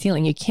tendons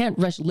healing. You can't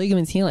rush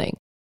ligaments healing.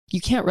 You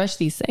can't rush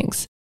these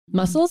things.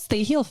 Muscles,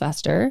 they heal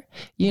faster.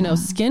 You know,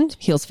 skin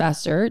heals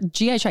faster.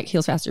 GI tract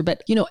heals faster.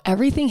 But, you know,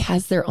 everything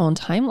has their own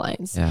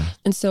timelines. Yeah.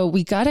 And so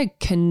we got to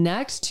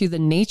connect to the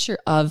nature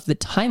of the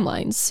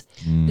timelines,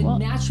 the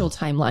natural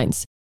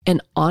timelines, and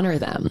honor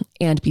them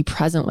and be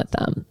present with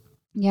them.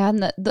 Yeah.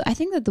 And I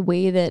think that the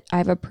way that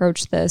I've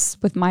approached this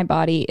with my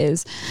body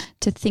is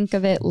to think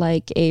of it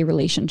like a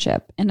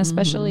relationship. And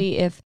especially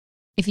if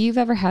you've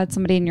ever had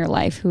somebody in your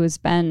life who has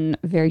been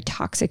very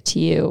toxic to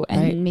you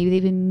and maybe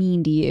they've been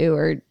mean to you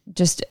or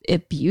just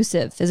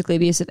abusive, physically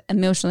abusive,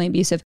 emotionally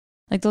abusive,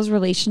 like those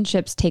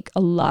relationships take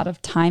a lot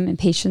of time and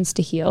patience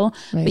to heal,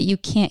 but you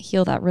can't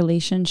heal that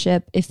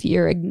relationship if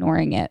you're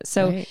ignoring it.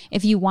 So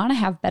if you want to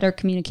have better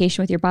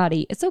communication with your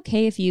body, it's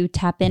okay if you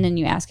tap in and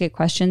you ask it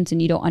questions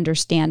and you don't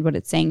understand what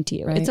it's saying to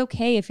you. It's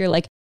okay if you're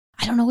like,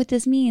 I don't know what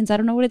this means. I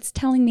don't know what it's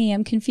telling me.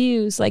 I'm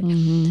confused. Like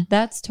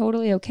that's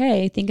totally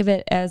okay. Think of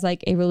it as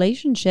like a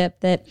relationship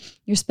that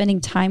you're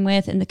spending time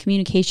with and the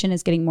communication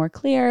is getting more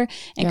clear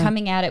and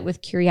coming at it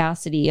with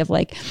curiosity of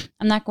like,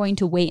 I'm not going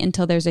to wait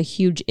until there's a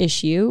huge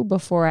issue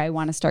before I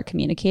want to start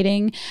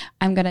communicating.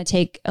 I'm going to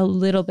take a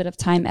little bit of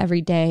time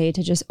every day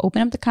to just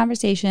open up the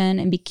conversation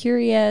and be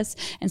curious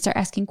and start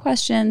asking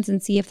questions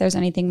and see if there's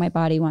anything my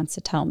body wants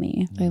to tell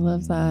me. I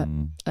love that.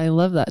 I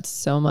love that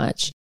so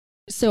much.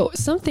 So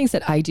some things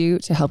that I do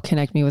to help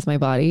connect me with my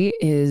body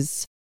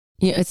is,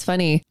 you know, it's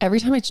funny every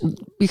time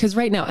because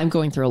right now I'm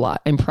going through a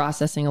lot, I'm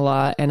processing a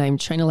lot and I'm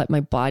trying to let my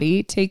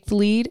body take the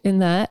lead in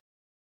that.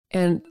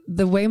 And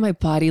the way my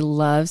body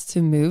loves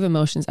to move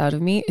emotions out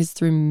of me is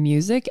through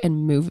music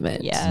and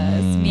movement.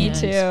 Yes, me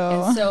too.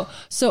 And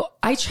so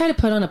I try to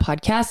put on a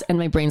podcast and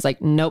my brain's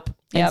like, nope.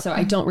 And so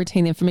I don't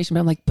retain the information, but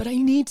I'm like, but I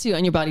need to.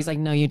 And your body's like,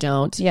 no, you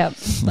don't. Yep.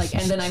 Like,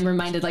 and then I'm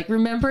reminded, like,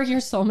 remember your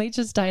soulmate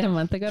just died a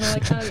month ago. And I'm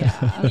like, oh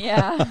yeah.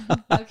 Yeah.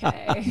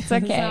 Okay. It's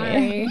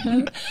okay.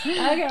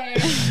 Okay.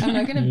 I'm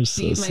not going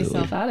to beat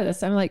myself out of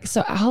this. I'm like,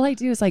 so all I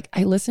do is like,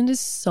 I listen to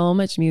so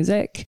much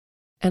music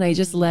and I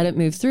just let it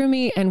move through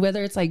me. And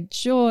whether it's like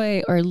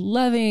joy or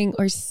loving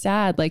or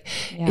sad, like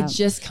it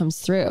just comes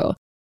through.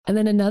 And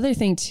then another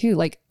thing too,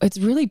 like it's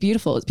really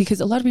beautiful because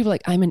a lot of people are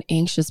like, I'm an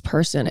anxious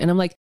person. And I'm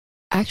like,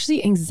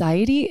 actually,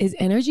 anxiety is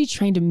energy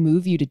trying to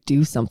move you to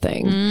do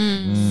something.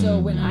 So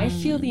when I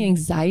feel the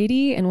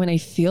anxiety and when I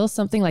feel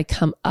something like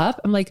come up,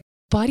 I'm like,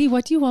 body,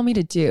 what do you want me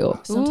to do?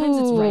 Sometimes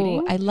it's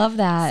writing. I love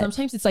that.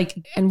 Sometimes it's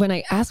like, and when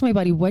I ask my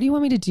body, what do you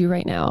want me to do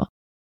right now?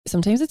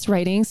 Sometimes it's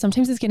writing.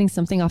 Sometimes it's getting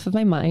something off of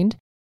my mind.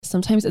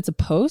 Sometimes it's a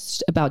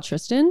post about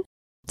Tristan.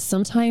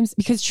 Sometimes,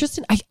 because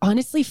Tristan, I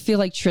honestly feel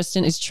like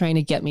Tristan is trying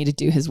to get me to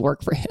do his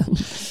work for him.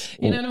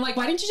 You know, and I'm like,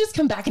 why didn't you just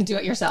come back and do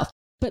it yourself?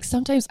 But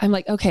sometimes I'm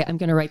like, okay, I'm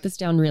going to write this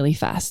down really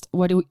fast.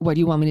 What do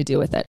you want me to do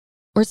with it?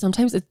 Or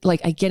sometimes it's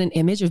like, I get an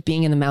image of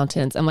being in the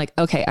mountains. I'm like,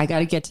 okay, I got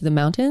to get to the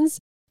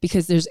mountains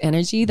because there's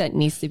energy that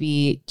needs to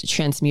be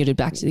transmuted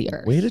back to the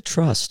earth. Way to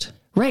trust.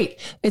 Right.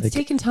 It's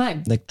taken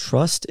time. Like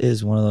trust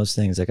is one of those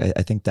things. Like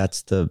I think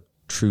that's the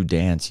true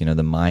dance. You know,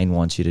 the mind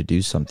wants you to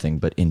do something,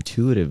 but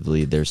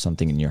intuitively there's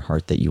something in your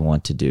heart that you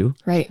want to do.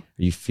 Right.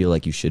 Or you feel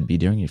like you should be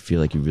doing, you feel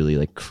like you really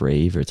like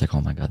crave, or it's like, oh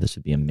my God, this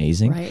would be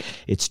amazing. Right.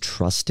 It's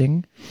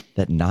trusting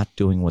that not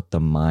doing what the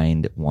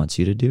mind wants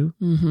you to do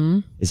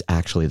is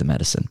actually the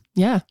medicine.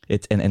 Yeah.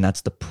 It's and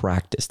that's the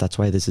practice. That's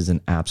why this is an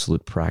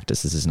absolute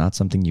practice. This is not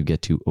something you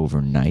get to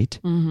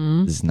overnight.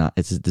 This is not,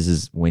 this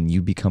is when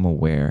you become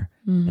aware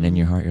and in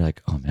your heart, you're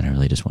like, oh man, I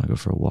really just want to go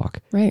for a walk.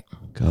 Right.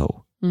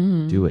 Go.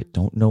 Do it.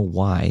 Don't know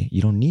why. You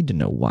don't need to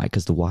know why,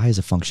 because the why is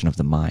a function of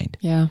the mind.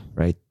 Yeah.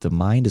 Right. The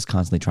mind is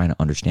constantly trying to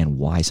understand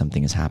why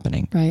something is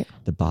happening. Right.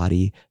 The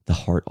body, the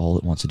heart, all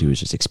it wants to do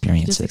is just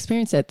experience it. Just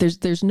experience it.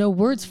 There's no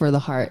words for the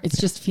heart. It's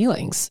just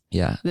feelings.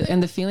 Yeah.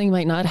 And the feeling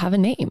might not have a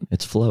name.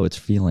 It's flow. It's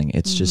feeling.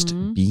 It's just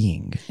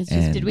being. It's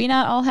just, did we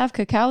not all have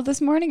cacao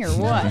this morning or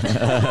what?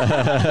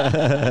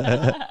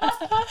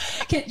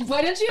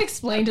 Why don't you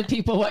explain to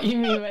people what you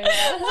mean by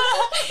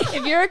that?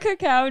 If you're a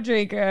cacao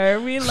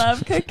drinker, we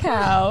love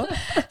cacao.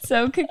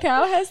 So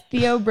cacao has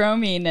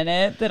theobromine in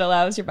it that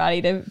allows your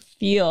body to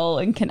feel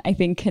and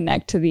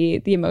connect to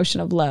the emotion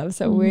of love.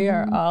 So we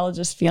are all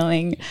just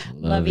feeling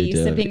lovey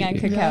sipping on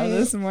cacao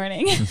this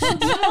morning.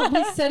 Yeah,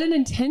 we set an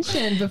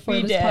intention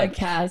before this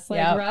podcast.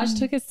 Like Raj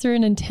took us through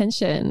an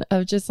intention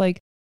of just like,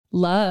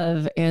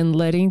 love and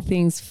letting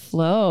things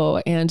flow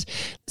and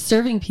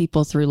serving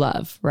people through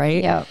love,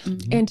 right? Yeah.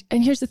 And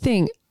here's the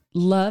thing,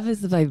 love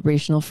is the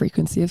vibrational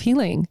frequency of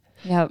healing.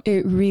 Yeah,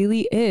 it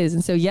really is.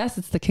 And so, yes,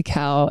 it's the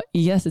cacao.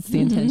 Yes, it's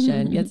the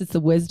intention. Yes, it's the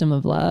wisdom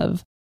of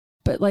love.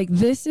 But like,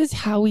 this is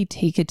how we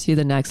take it to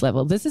the next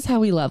level. This is how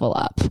we level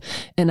up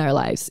in our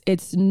lives.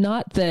 It's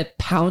not the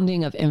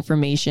pounding of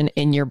information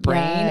in your brain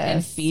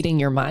and feeding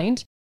your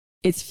mind.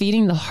 It's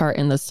feeding the heart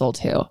and the soul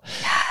too.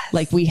 Yes.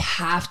 Like, we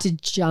have to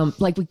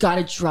jump, like, we got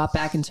to drop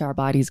back into our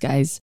bodies,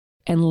 guys,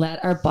 and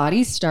let our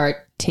bodies start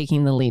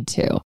taking the lead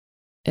too.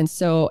 And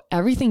so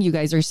everything you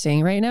guys are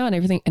saying right now and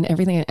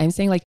everything I'm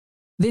saying, like,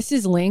 this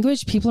is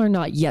language people are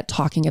not yet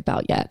talking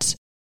about yet,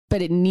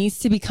 but it needs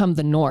to become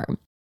the norm.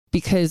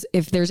 Because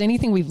if there's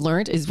anything we've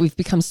learned is we've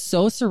become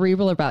so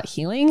cerebral about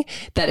healing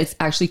that it's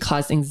actually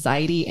caused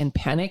anxiety and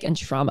panic and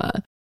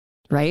trauma,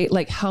 right?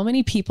 Like, how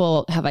many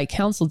people have I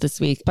counseled this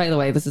week? By the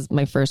way, this is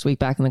my first week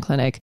back in the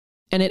clinic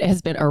and it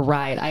has been a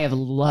ride. I have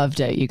loved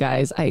it, you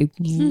guys. I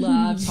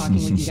love talking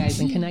with you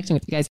guys and connecting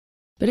with you guys.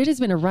 But it has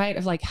been a ride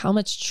of like how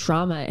much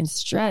trauma and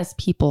stress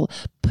people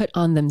put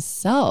on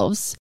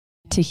themselves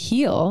to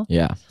heal.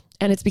 Yeah.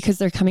 And it's because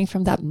they're coming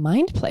from that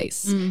mind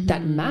place,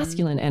 that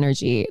masculine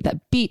energy,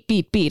 that beat.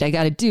 I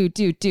got to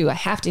do. I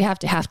have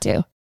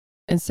to.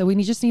 And so we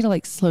just need to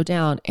like slow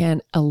down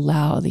and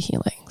allow the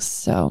healing.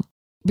 So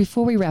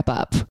before we wrap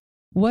up,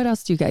 what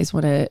else do you guys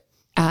want to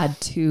add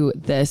to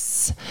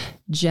this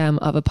gem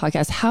of a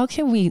podcast? How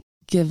can we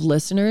give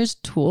listeners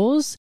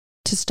tools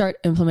to start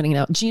implementing it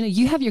out? Gina,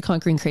 you have your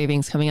Conquering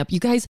Cravings coming up.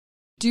 You guys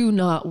do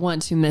not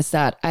want to miss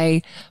that.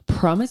 I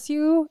promise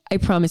you,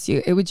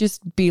 it would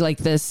just be like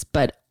this,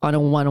 but on a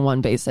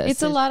one-on-one basis.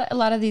 It's a lot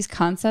of these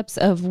concepts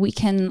of we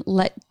can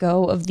let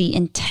go of the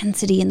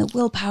intensity and the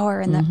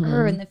willpower and the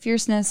and the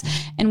fierceness.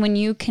 And when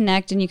you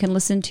connect and you can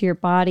listen to your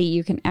body,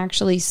 you can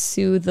actually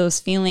soothe those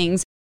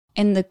feelings.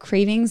 And the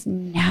cravings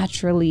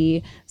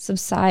naturally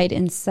subside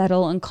and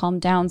settle and calm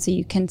down so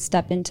you can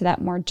step into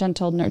that more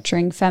gentle,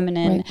 nurturing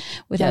feminine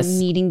without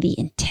needing the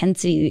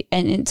intensity.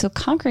 And so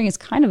conquering is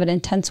kind of an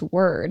intense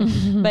word,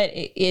 but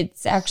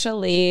it's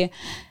actually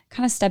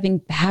kind of stepping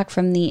back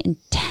from the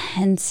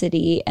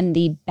intensity and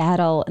the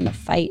battle and the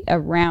fight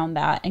around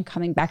that and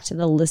coming back to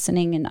the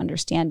listening and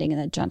understanding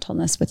and the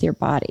gentleness with your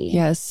body.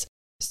 Yes.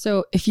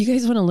 So if you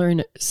guys want to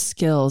learn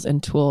skills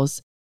and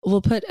tools,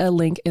 we'll put a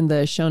link in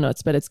the show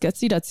notes, but it's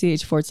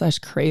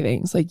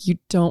gutsy.ch/cravings. Like, you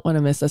don't want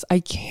to miss this. I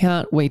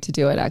can't wait to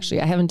do it.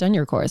 Actually, I haven't done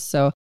your course,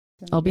 so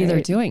I'll be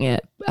there doing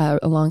it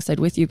alongside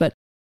with you. But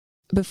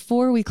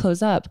before we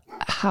close up,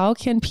 how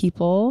can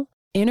people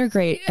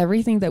integrate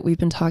everything that we've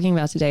been talking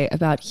about today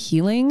about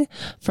healing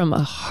from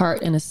a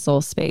heart and a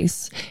soul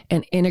space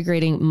and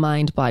integrating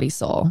mind, body,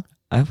 soul?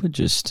 I would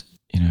just,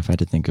 if I had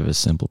to think of a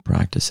simple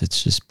practice,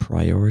 it's just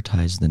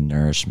prioritize the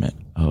nourishment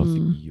of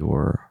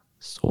your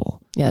soul.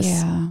 Yes.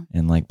 Yeah.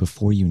 And like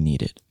before you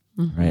need it,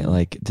 right?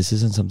 Like, this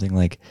isn't something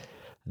like,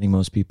 I think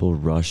most people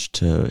rush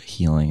to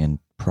healing and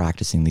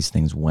practicing these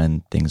things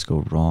when things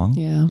go wrong.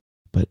 Yeah.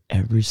 But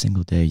every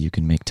single day you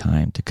can make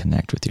time to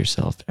connect with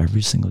yourself.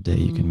 Every single day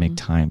you can make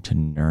time to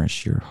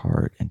nourish your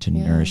heart and to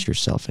nourish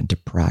yourself and to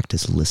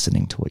practice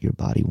listening to what your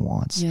body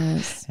wants.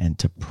 Yes. And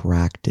to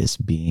practice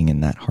being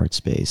in that heart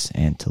space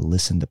and to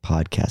listen to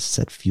podcasts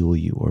that fuel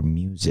you, or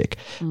music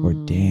or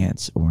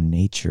dance or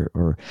nature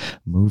or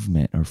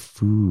movement or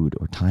food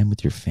or time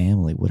with your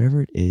family,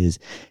 whatever it is.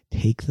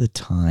 Take the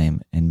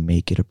time and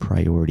make it a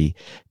priority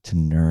to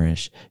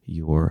nourish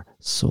your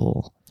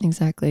soul.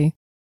 Exactly.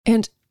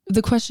 And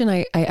the question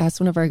I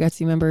asked one of our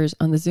Gutsy members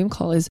on the Zoom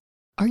call is,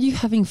 are you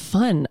having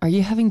fun? Are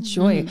you having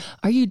joy?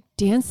 Are you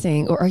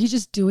dancing? Or are you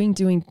just doing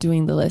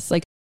the list?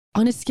 Like,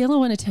 on a scale of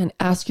 1 to 10,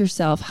 ask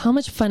yourself, how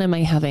much fun am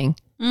I having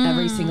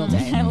every single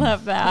day? I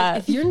love that.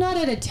 Like, if you're not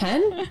at a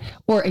 10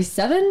 or a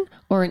 7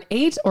 or an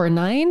 8 or a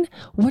 9,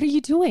 what are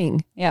you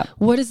doing? Yeah.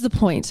 What is the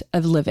point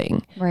of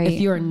living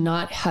if you are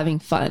not having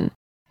fun?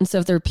 And so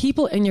if there are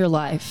people in your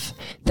life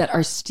that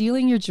are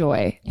stealing your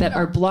joy, that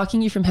are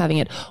blocking you from having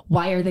it,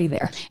 why are they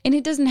there? And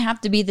it doesn't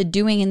have to be the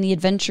doing and the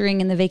adventuring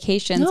and the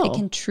vacations. No. It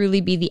can truly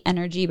be the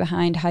energy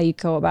behind how you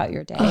go about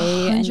your day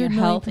 109%. And your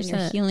health and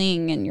your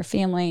healing and your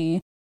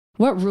family.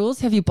 What rules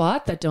have you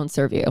bought that don't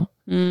serve you?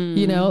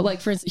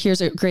 Like, for instance,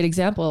 here's a great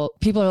example.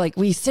 People are like,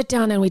 we sit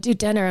down and we do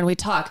dinner and we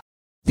talk.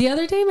 The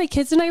other day, my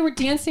kids and I were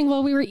dancing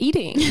while we were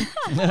eating.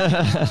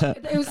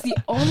 It was the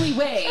only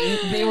way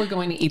they were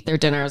going to eat their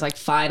dinner. I was like,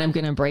 fine, I'm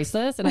going to embrace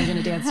this and I'm going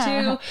to dance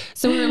too.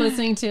 So we were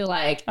listening to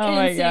like, oh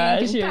my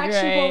gosh, you're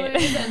great.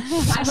 And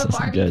I'm a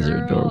Barbie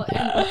girl.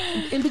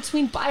 And in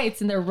between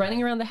bites, and they're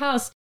running around the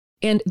house.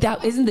 And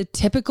that isn't the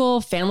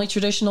typical family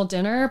traditional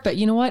dinner, but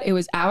you know what? It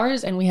was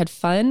ours and we had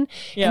fun.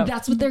 Yep. And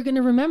that's what they're going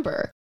to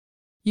remember,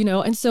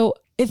 And so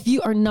if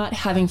you are not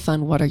having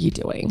fun, what are you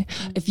doing?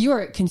 If you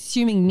are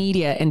consuming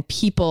media and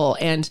people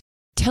and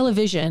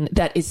television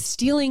that is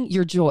stealing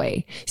your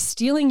joy,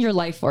 stealing your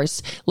life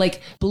force,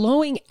 like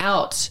blowing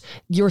out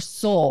your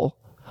soul,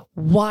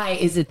 why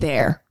is it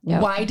there?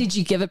 Yep. Why did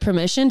you give it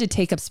permission to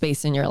take up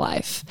space in your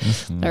life?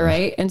 Mm-hmm. All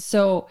right. And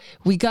so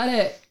we got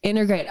to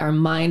integrate our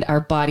mind, our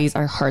bodies,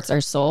 our hearts,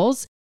 our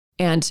souls.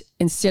 And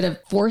instead of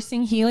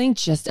forcing healing,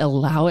 just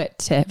allow it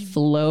to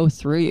flow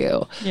through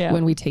you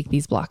when we take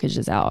these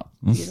blockages out.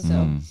 Beautiful.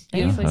 So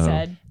beautifully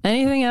said.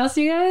 Anything else,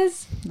 you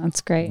guys?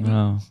 That's great.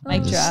 No,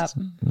 Mic drop.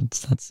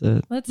 That's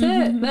it. That's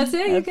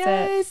it, you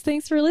guys.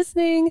 Thanks for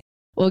listening.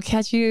 We'll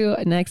catch you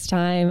next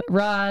time.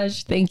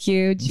 Raj, thank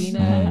you.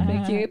 Gina,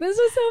 thank you. This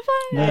was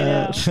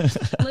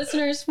so fun.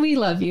 Listeners, we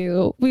love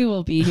you. We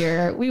will be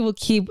here. We will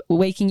keep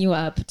waking you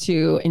up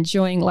to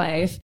enjoying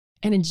life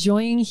and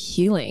enjoying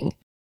healing.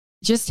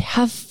 Just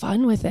have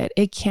fun with it.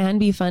 It can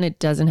be fun. It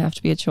doesn't have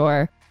to be a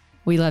chore.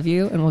 We love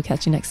you, and we'll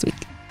catch you next week.